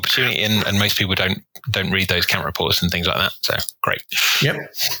creates opportunity, and most people don't read those camp reports and things like that. So great. Yep.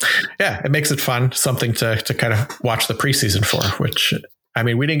 Yeah, it makes it fun, something to kind of watch the preseason for, which,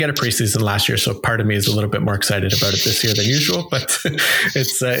 we didn't get a preseason last year, so part of me is a little bit more excited about it this year than usual, but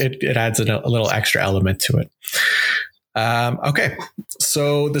it adds a little extra element to it. Okay,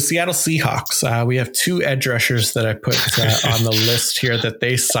 so the Seattle Seahawks, we have two edge rushers that I put on the list here that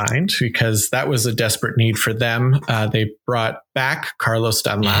they signed because that was a desperate need for them. They brought back Carlos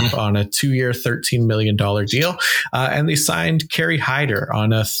Dunlap on a 2-year, $13 million deal, and they signed Kerry Hyder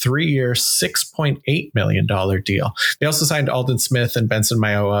on a 3-year, $6.8 million deal. They also signed Aldon Smith and Benson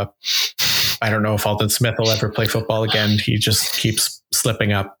Mayowa. I don't know if Aldon Smith will ever play football again. He just keeps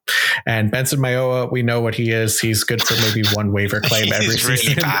slipping up. And Benson Mayowa, we know what he is. He's good for maybe one waiver claim every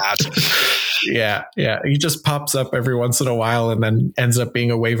season. Really bad. Yeah. He just pops up every once in a while and then ends up being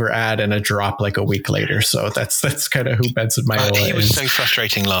a waiver ad and a drop like a week later. So that's kind of who Benson Mayowa is. He was so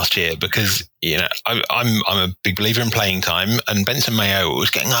frustrating last year because, I'm a big believer in playing time, and Benson Mayowa was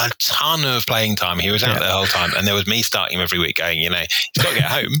getting a ton of playing time. He was out there the whole time, and there was me starting him every week going, he's got to get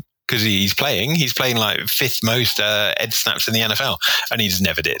home. Because he's playing like 5th most edge snaps in the NFL, and he just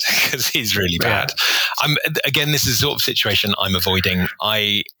never did because he's really bad. Again, this is the sort of situation I'm avoiding.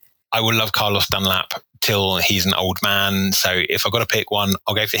 I will love Carlos Dunlap till he's an old man. So if I've got to pick one,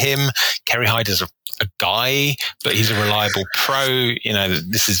 I'll go for him. Kerry Hyder's a guy, but he's a reliable pro.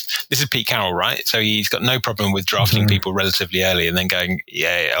 This is Pete Carroll, right? So he's got no problem with drafting people relatively early and then going,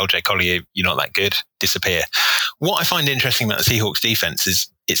 LJ Collier, you're not that good, disappear. What I find interesting about the Seahawks defense is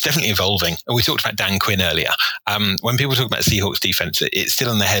it's definitely evolving. And we talked about Dan Quinn earlier. When people talk about Seahawks defense, it's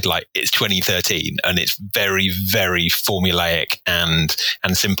still in their head like it's 2013 and it's very, very formulaic and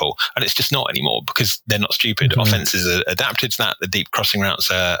simple. And it's just not anymore because they're not stupid. Offenses are adapted to that. The deep crossing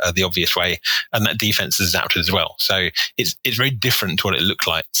routes are the obvious way, and that defense is adapted as well. So it's very different to what it looked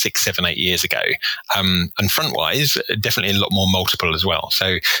like 6, 7, 8 years ago. And front wise, definitely a lot more multiple as well.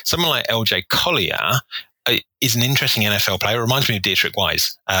 So someone like LJ Collier is an interesting NFL player. It reminds me of Dietrich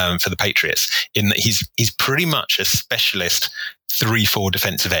Wise for the Patriots in that he's pretty much a specialist 3-4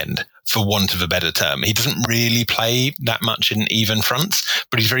 defensive end, for want of a better term. He doesn't really play that much in even fronts,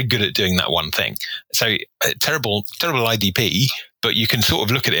 but he's very good at doing that one thing. So terrible IDP, but you can sort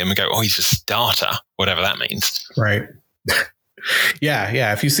of look at him and go, oh, he's a starter, whatever that means. Right.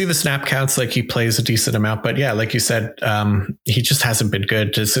 Yeah. If you see the snap counts, like he plays a decent amount, but yeah, like you said, he just hasn't been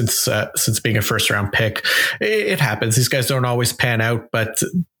good since being a first round pick. It happens. These guys don't always pan out, but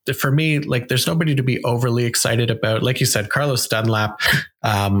for me, like there's nobody to be overly excited about. Like you said, Carlos Dunlap,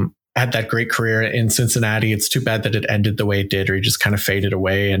 had that great career in Cincinnati. It's too bad that it ended the way it did, or he just kind of faded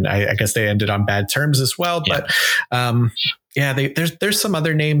away. And I guess they ended on bad terms as well. Yeah. But there's some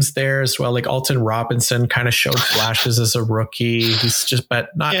other names there as well. Like Alton Robinson kind of showed flashes as a rookie. He's just, but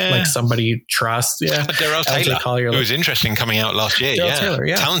not like somebody you trust. Yeah. Darrell Taylor, Collier, who was interesting coming out last year. Taylor,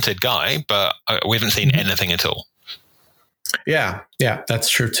 talented guy, but we haven't seen anything at all. Yeah, that's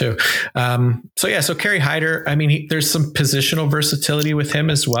true too. So Kerry Hyder, I mean, there's some positional versatility with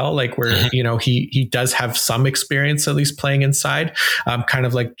him as well. Like where, he does have some experience at least playing inside, kind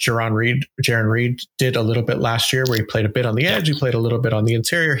of like Jaron Reed did a little bit last year where he played a bit on the edge. He played a little bit on the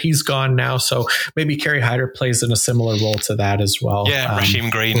interior. He's gone now. So maybe Kerry Hyder plays in a similar role to that as well. Yeah. Rasheem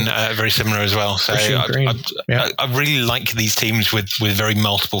Green, very similar as well. So I really like these teams with very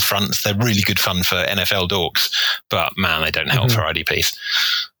multiple fronts. They're really good fun for NFL dorks, but man, they don't help for IDPs.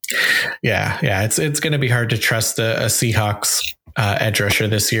 Yeah. It's going to be hard to trust a Seahawks edge rusher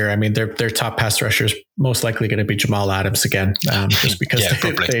this year. I mean, their top pass rusher is most likely going to be Jamal Adams again, just because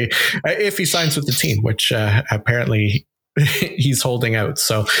they if he signs with the team, which apparently he's holding out.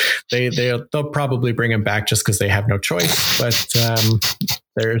 So they'll probably bring him back just because they have no choice. But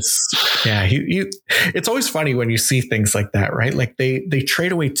it's always funny when you see things like that, right? Like they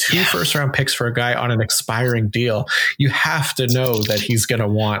trade away 2 first round picks for a guy on an expiring deal. You have to know that he's going to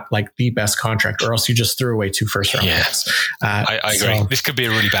want like the best contract, or else you just threw away 2 first round picks. I agree. So, this could be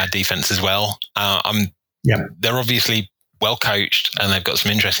a really bad defense as well. They're obviously well coached and they've got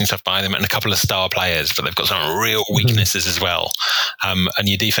some interesting stuff by them and a couple of star players, but they've got some real weaknesses as well. And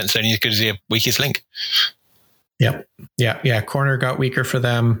your defense only as good as your weakest link. Yep. Yeah. Corner got weaker for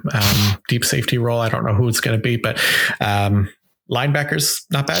them. Deep safety role, I don't know who it's going to be, but linebackers,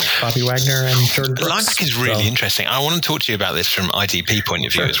 not bad. Bobby Wagner and Jordan Brooks. Linebacker is really interesting. I want to talk to you about this from IDP point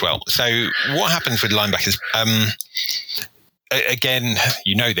of view as well. So what happens with linebackers? Again,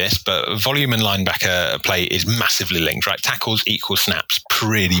 you know this, but volume and linebacker play is massively linked, right? Tackles equal snaps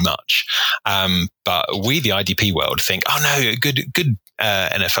pretty much. But we, the IDP world, think, oh no, good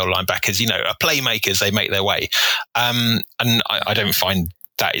NFL linebackers, are playmakers, they make their way. And I don't find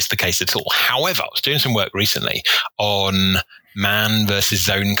that is the case at all. However, I was doing some work recently on man versus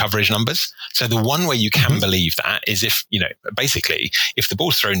zone coverage numbers. So the one way you can believe that is if, basically, if the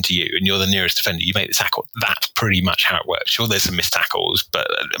ball's thrown to you and you're the nearest defender, you make the tackle. That's pretty much how it works. Sure, there's some missed tackles, but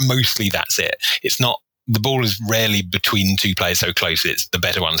mostly that's it. It's not the ball is rarely between two players so close, it's the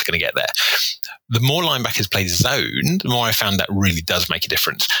better one's going to get there. The more linebackers play zone, the more I found that really does make a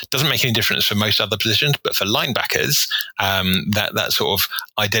difference. Doesn't make any difference for most other positions, but for linebackers, that sort of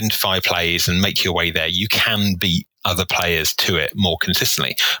identify plays and make your way there, you can beat other players to it more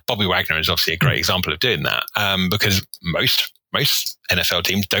consistently. Bobby Wagner is obviously a great example of doing that, because most NFL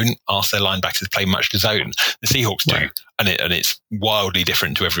teams don't ask their linebackers to play much to zone. The Seahawks do, right. and it's wildly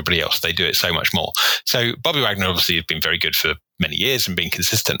different to everybody else. They do it so much more. So Bobby Wagner obviously has been very good for many years and being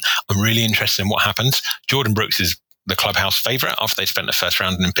consistent. I'm really interested in what happens. Jordan Brooks is the clubhouse favorite after they spent the first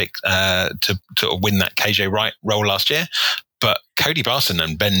round and pick to win that KJ Wright role last year. But Cody Barson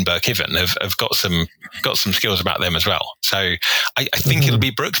and Ben Burkiven have got some skills about them as well. So I think it'll be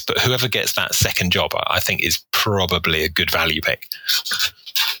Brooks, but whoever gets that second job, I think is probably a good value pick.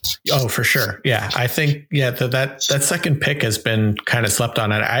 Oh, for sure. Yeah. I think, that second pick has been kind of slept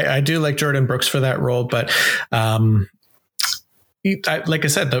on. And I do like Jordan Brooks for that role, but like I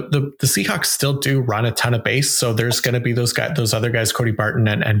said, the Seahawks still do run a ton of base. So there's going to be those other guys, Cody Barton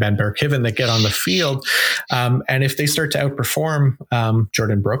and Ben Burkiven, that get on the field. And if they start to outperform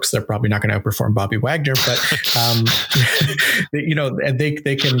Jordan Brooks, they're probably not going to outperform Bobby Wagner, but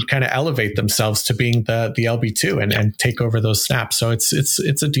they can kind of elevate themselves to being the LB2 and take over those snaps. So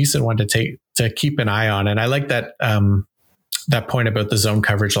it's a decent one to keep an eye on. And I like that. That point about the zone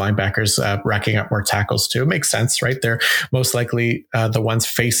coverage linebackers racking up more tackles too. It makes sense, right? They're most likely the ones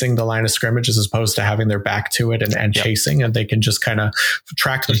facing the line of scrimmage as opposed to having their back to it and chasing, and they can just kind of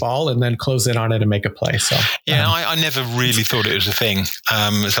track the ball and then close in on it and make a play. So I never really thought it was a thing.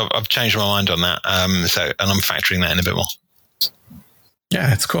 So I've changed my mind on that. And I'm factoring that in a bit more.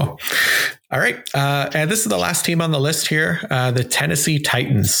 Yeah, it's cool. All right. And this is the last team on the list here. The Tennessee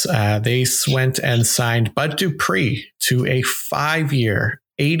Titans. They went and signed Bud Dupree to a 5-year,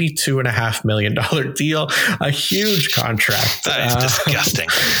 $82.5 million deal, a huge contract. That is disgusting.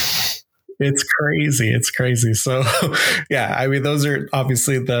 It's crazy. So, yeah, I mean, those are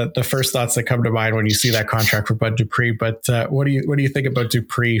obviously the first thoughts that come to mind when you see that contract for Bud Dupree. But what do you think about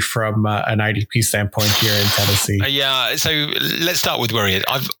Dupree from an IDP standpoint here in Tennessee? So let's start with where he is.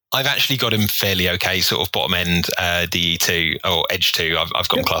 I've actually got him fairly okay, sort of bottom end DE2 or edge 2. I've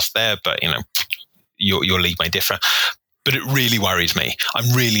got him classed there, but your league may differ. But it really worries me.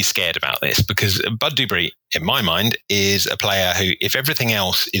 I'm really scared about this because Bud Dupree, in my mind, is a player who, if everything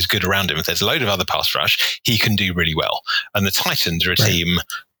else is good around him, if there's a load of other pass rush, he can do really well. And the Titans are a team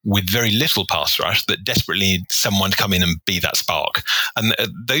with very little pass rush that desperately need someone to come in and be that spark. And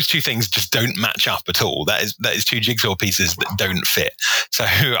those two things just don't match up at all. That is two jigsaw pieces that don't fit. So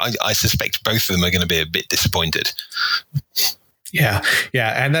I suspect both of them are going to be a bit disappointed. Yeah.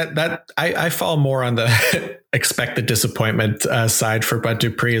 And that I fall more on the expect the disappointment side for Bud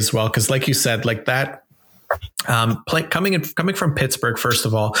Dupree as well. Cause like you said, like that, coming from Pittsburgh, first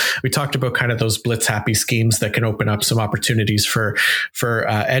of all, we talked about kind of those blitz happy schemes that can open up some opportunities for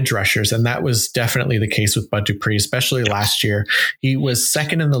edge rushers. And that was definitely the case with Bud Dupree, especially last year. He was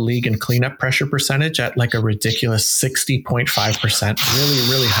second in the league in cleanup pressure percentage at like a ridiculous 60.5%,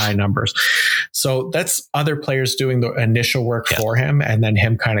 really, really high numbers. So that's other players doing the initial work for him and then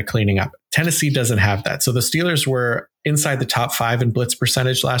him kind of cleaning up. Tennessee doesn't have that. So the Steelers were inside the top 5 in blitz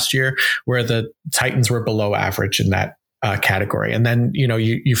percentage last year, where the Titans were below average in that category. And then,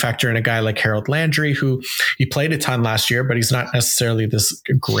 you factor in a guy like Harold Landry, who he played a ton last year, but he's not necessarily this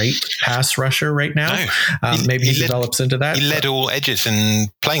great pass rusher right now. No. Maybe he develops into that. He led all edges in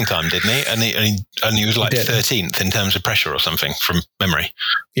playing time, didn't he? And he was like 13th in terms of pressure or something from memory.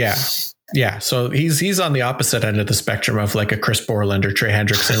 Yeah. So he's on the opposite end of the spectrum of like a Chris Borland or Trey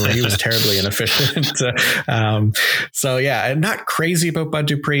Hendrickson, where he was terribly inefficient. I'm not crazy about Bud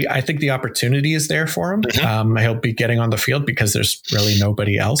Dupree. I think the opportunity is there for him. Mm-hmm. He'll be getting on the field because there's really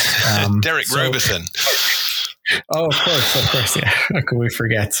nobody else. Derek Roberson. Oh, of course. Yeah. How can we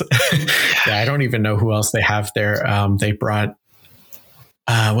forget? I don't even know who else they have there. They brought,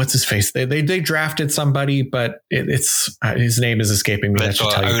 what's his face? They drafted somebody, but it's his name is escaping me. That should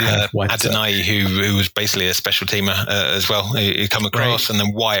tell you kind of what Adonai, who was basically a special teamer as well. Who come across, and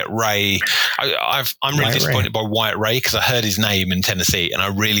then Wyatt Ray. I'm really disappointed by Wyatt Ray because I heard his name in Tennessee, and I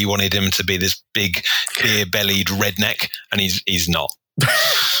really wanted him to be this big, beer-bellied redneck, and he's not.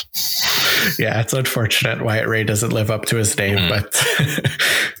 Yeah, it's unfortunate Wyatt Ray doesn't live up to his name, but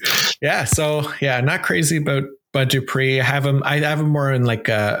not crazy about Bud Dupree. I have him more in like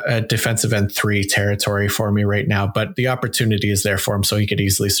a defensive end 3 territory for me right now, but the opportunity is there for him, so he could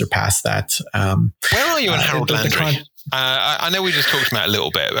easily surpass that. Where are you on Harold Landry? I know we just talked about it a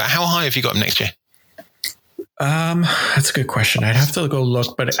little bit, but how high have you got him next year? That's a good question. I'd have to go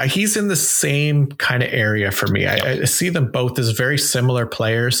look, but he's in the same kind of area for me. I see them both as very similar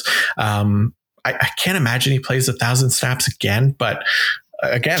players. I can't imagine he plays 1,000 snaps again, but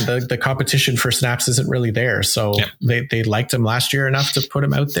again, the competition for snaps isn't really there. So they liked him last year enough to put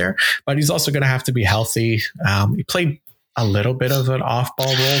him out there, but he's also going to have to be healthy. He played a little bit of an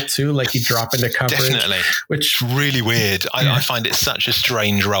off-ball role too, like he'd drop into coverage. Definitely, which is really weird. I find it such a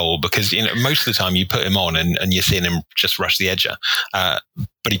strange role because most of the time you put him on and you're seeing him just rush the edger,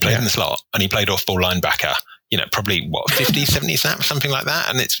 but he played in the slot and he played off-ball linebacker. Probably 50, 70 snaps, something like that,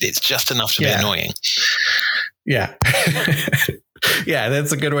 and it's just enough to be annoying. Yeah. Yeah,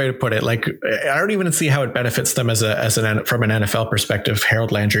 that's a good way to put it. Like, I don't even see how it benefits them from an NFL perspective.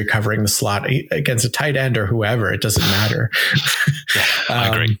 Harold Landry covering the slot against a tight end or whoever, it doesn't matter. I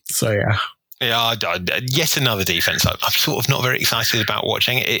agree. So yeah. Yeah, yet another defense I'm sort of not very excited about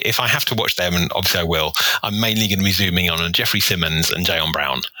watching. If I have to watch them, and obviously I will, I'm mainly going to be zooming on Jeffrey Simmons and Jayon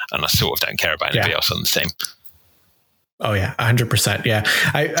Brown, and I sort of don't care about anybody else on the team. Oh yeah, 100%. Yeah,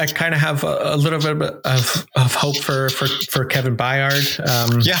 I kind of have a little bit of hope for Kevin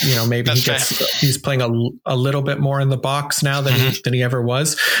Byard. Maybe he's playing a little bit more in the box now than he ever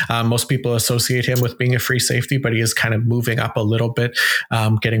was. Most people associate him with being a free safety, but he is kind of moving up a little bit,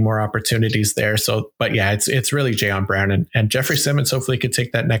 getting more opportunities there. So, but yeah, it's really Jayon Brown and Jeffrey Simmons. Hopefully, could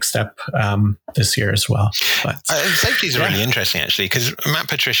take that next step this year as well. But safeties are really interesting actually because Matt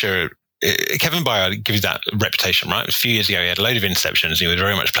Patricia. Kevin Byard gives that reputation, right? A few years ago, he had a load of interceptions. And he was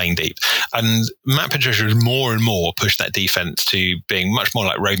very much playing deep. And Matt Patricia has more and more pushed that defense to being much more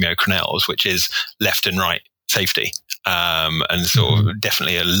like Romeo Crennel's, which is left and right safety. And sort of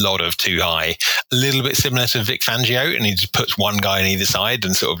definitely a lot of too high, a little bit similar to Vic Fangio. And he just puts one guy on either side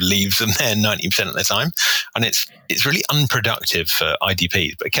and sort of leaves them there 90% of the time. And it's really unproductive for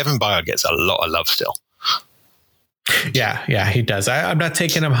IDPs. But Kevin Byard gets a lot of love still. Yeah, he does. I'm not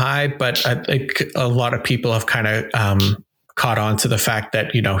taking him high, but I think a lot of people have kind of caught on to the fact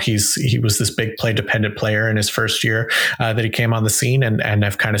that, he was this big play dependent player in his first year that he came on the scene and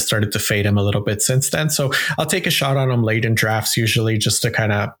have kind of started to fade him a little bit since then. So I'll take a shot on him late in drafts, usually just to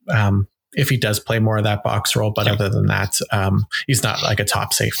kind of, if he does play more of that box role. But other than that, he's not like a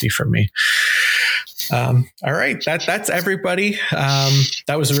top safety for me. All right. That's everybody.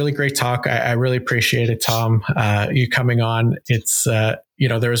 That was a really great talk. I really appreciate it, Tom, you coming on. It's,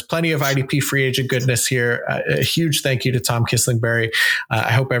 there was plenty of IDP free agent goodness here. A huge thank you to Tom Kislingbury.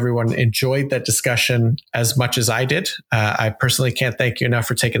 I hope everyone enjoyed that discussion as much as I did. I personally can't thank you enough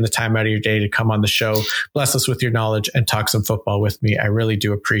for taking the time out of your day to come on the show, bless us with your knowledge, and talk some football with me. I really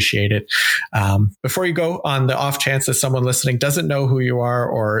do appreciate it. Before you go, on the off chance that someone listening doesn't know who you are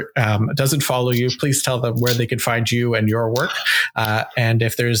or doesn't follow you, please tell them where they can find you and your work. And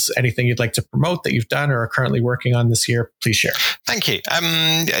if there's anything you'd like to promote that you've done or are currently working on this year, please share. Thank you.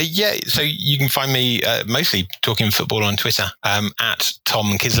 So you can find me mostly talking football on Twitter at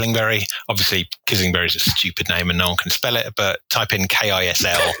Tom Kislingbury. Obviously, Kislingbury is a stupid name and no one can spell it, but type in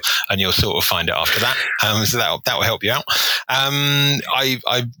KISL and you'll sort of find it after that. So that will help you out.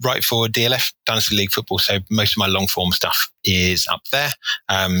 I write for DLF, Dynasty League Football, so most of my long form stuff is up there.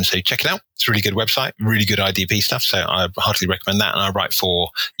 So check it out. It's a really good website, really good IDP stuff. So I heartily recommend that. And I write for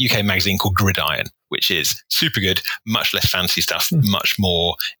UK magazine called Gridiron, which is super good, much less fancy stuff, much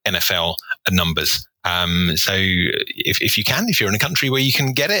more NFL and numbers. So if you're in a country where you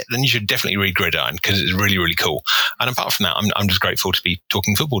can get it, then you should definitely read Gridiron because it's really, really cool. And apart from that, I'm just grateful to be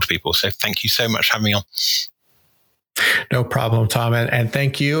talking football to people. So thank you so much for having me on. No problem, Tom. And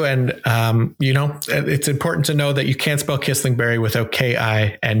thank you. And, it's important to know that you can't spell Kislingbury without King.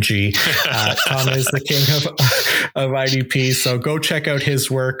 Tom is the king of IDP. So go check out his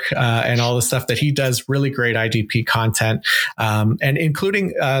work and all the stuff that he does. Really great IDP content, and including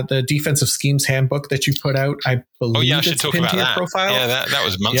the defensive schemes handbook that you put out. I believe I should talk about that. Profile. Yeah, that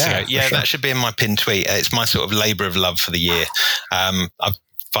was months ago. Yeah, sure. That should be in my pinned tweet. It's my sort of labor of love for the year. I've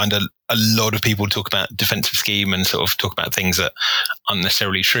find a lot of people talk about defensive scheme and sort of talk about things that aren't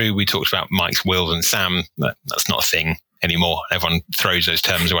necessarily true. We talked about Mike's, Will and Sam. That's not a thing anymore. Everyone throws those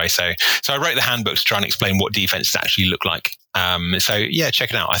terms away. So I wrote the handbook to try and explain what defenses actually look like. So yeah, check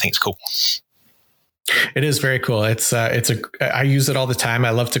it out. I think it's cool. It is very cool. I use it all the time.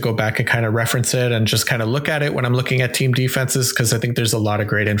 I love to go back and kind of reference it and just kind of look at it when I'm looking at team defenses, because I think there's a lot of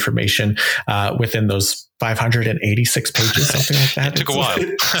great information within those 586 pages, something like that. It took a while.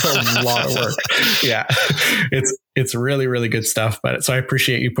 It's a lot of work. Yeah. It's really, really good stuff. But so I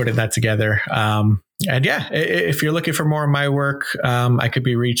appreciate you putting that together. And yeah, if you're looking for more of my work, I could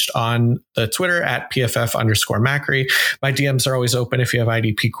be reached on the Twitter at PFF_Macri. My DMs are always open if you have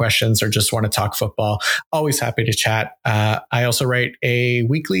IDP questions or just want to talk football. Always happy to chat. I also write a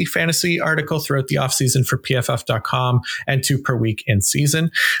weekly fantasy article throughout the offseason for PFF.com and 2 per week in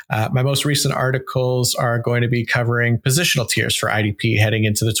season. My most recent articles are going to be covering positional tiers for IDP heading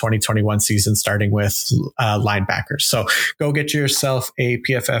into the 2021 season, starting with linebackers. So go get yourself a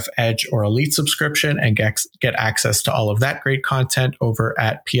PFF Edge or Elite subscription and get access to all of that great content over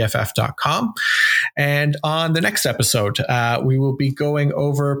at PFF.com. And on the next episode, we will be going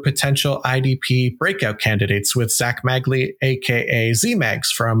over potential IDP breakout candidates with Zach Magley, aka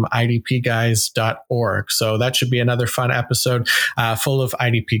ZMags from IDPguys.org. So that should be another fun episode full of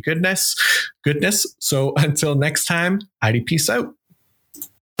IDP goodness. So until next time, IDP out.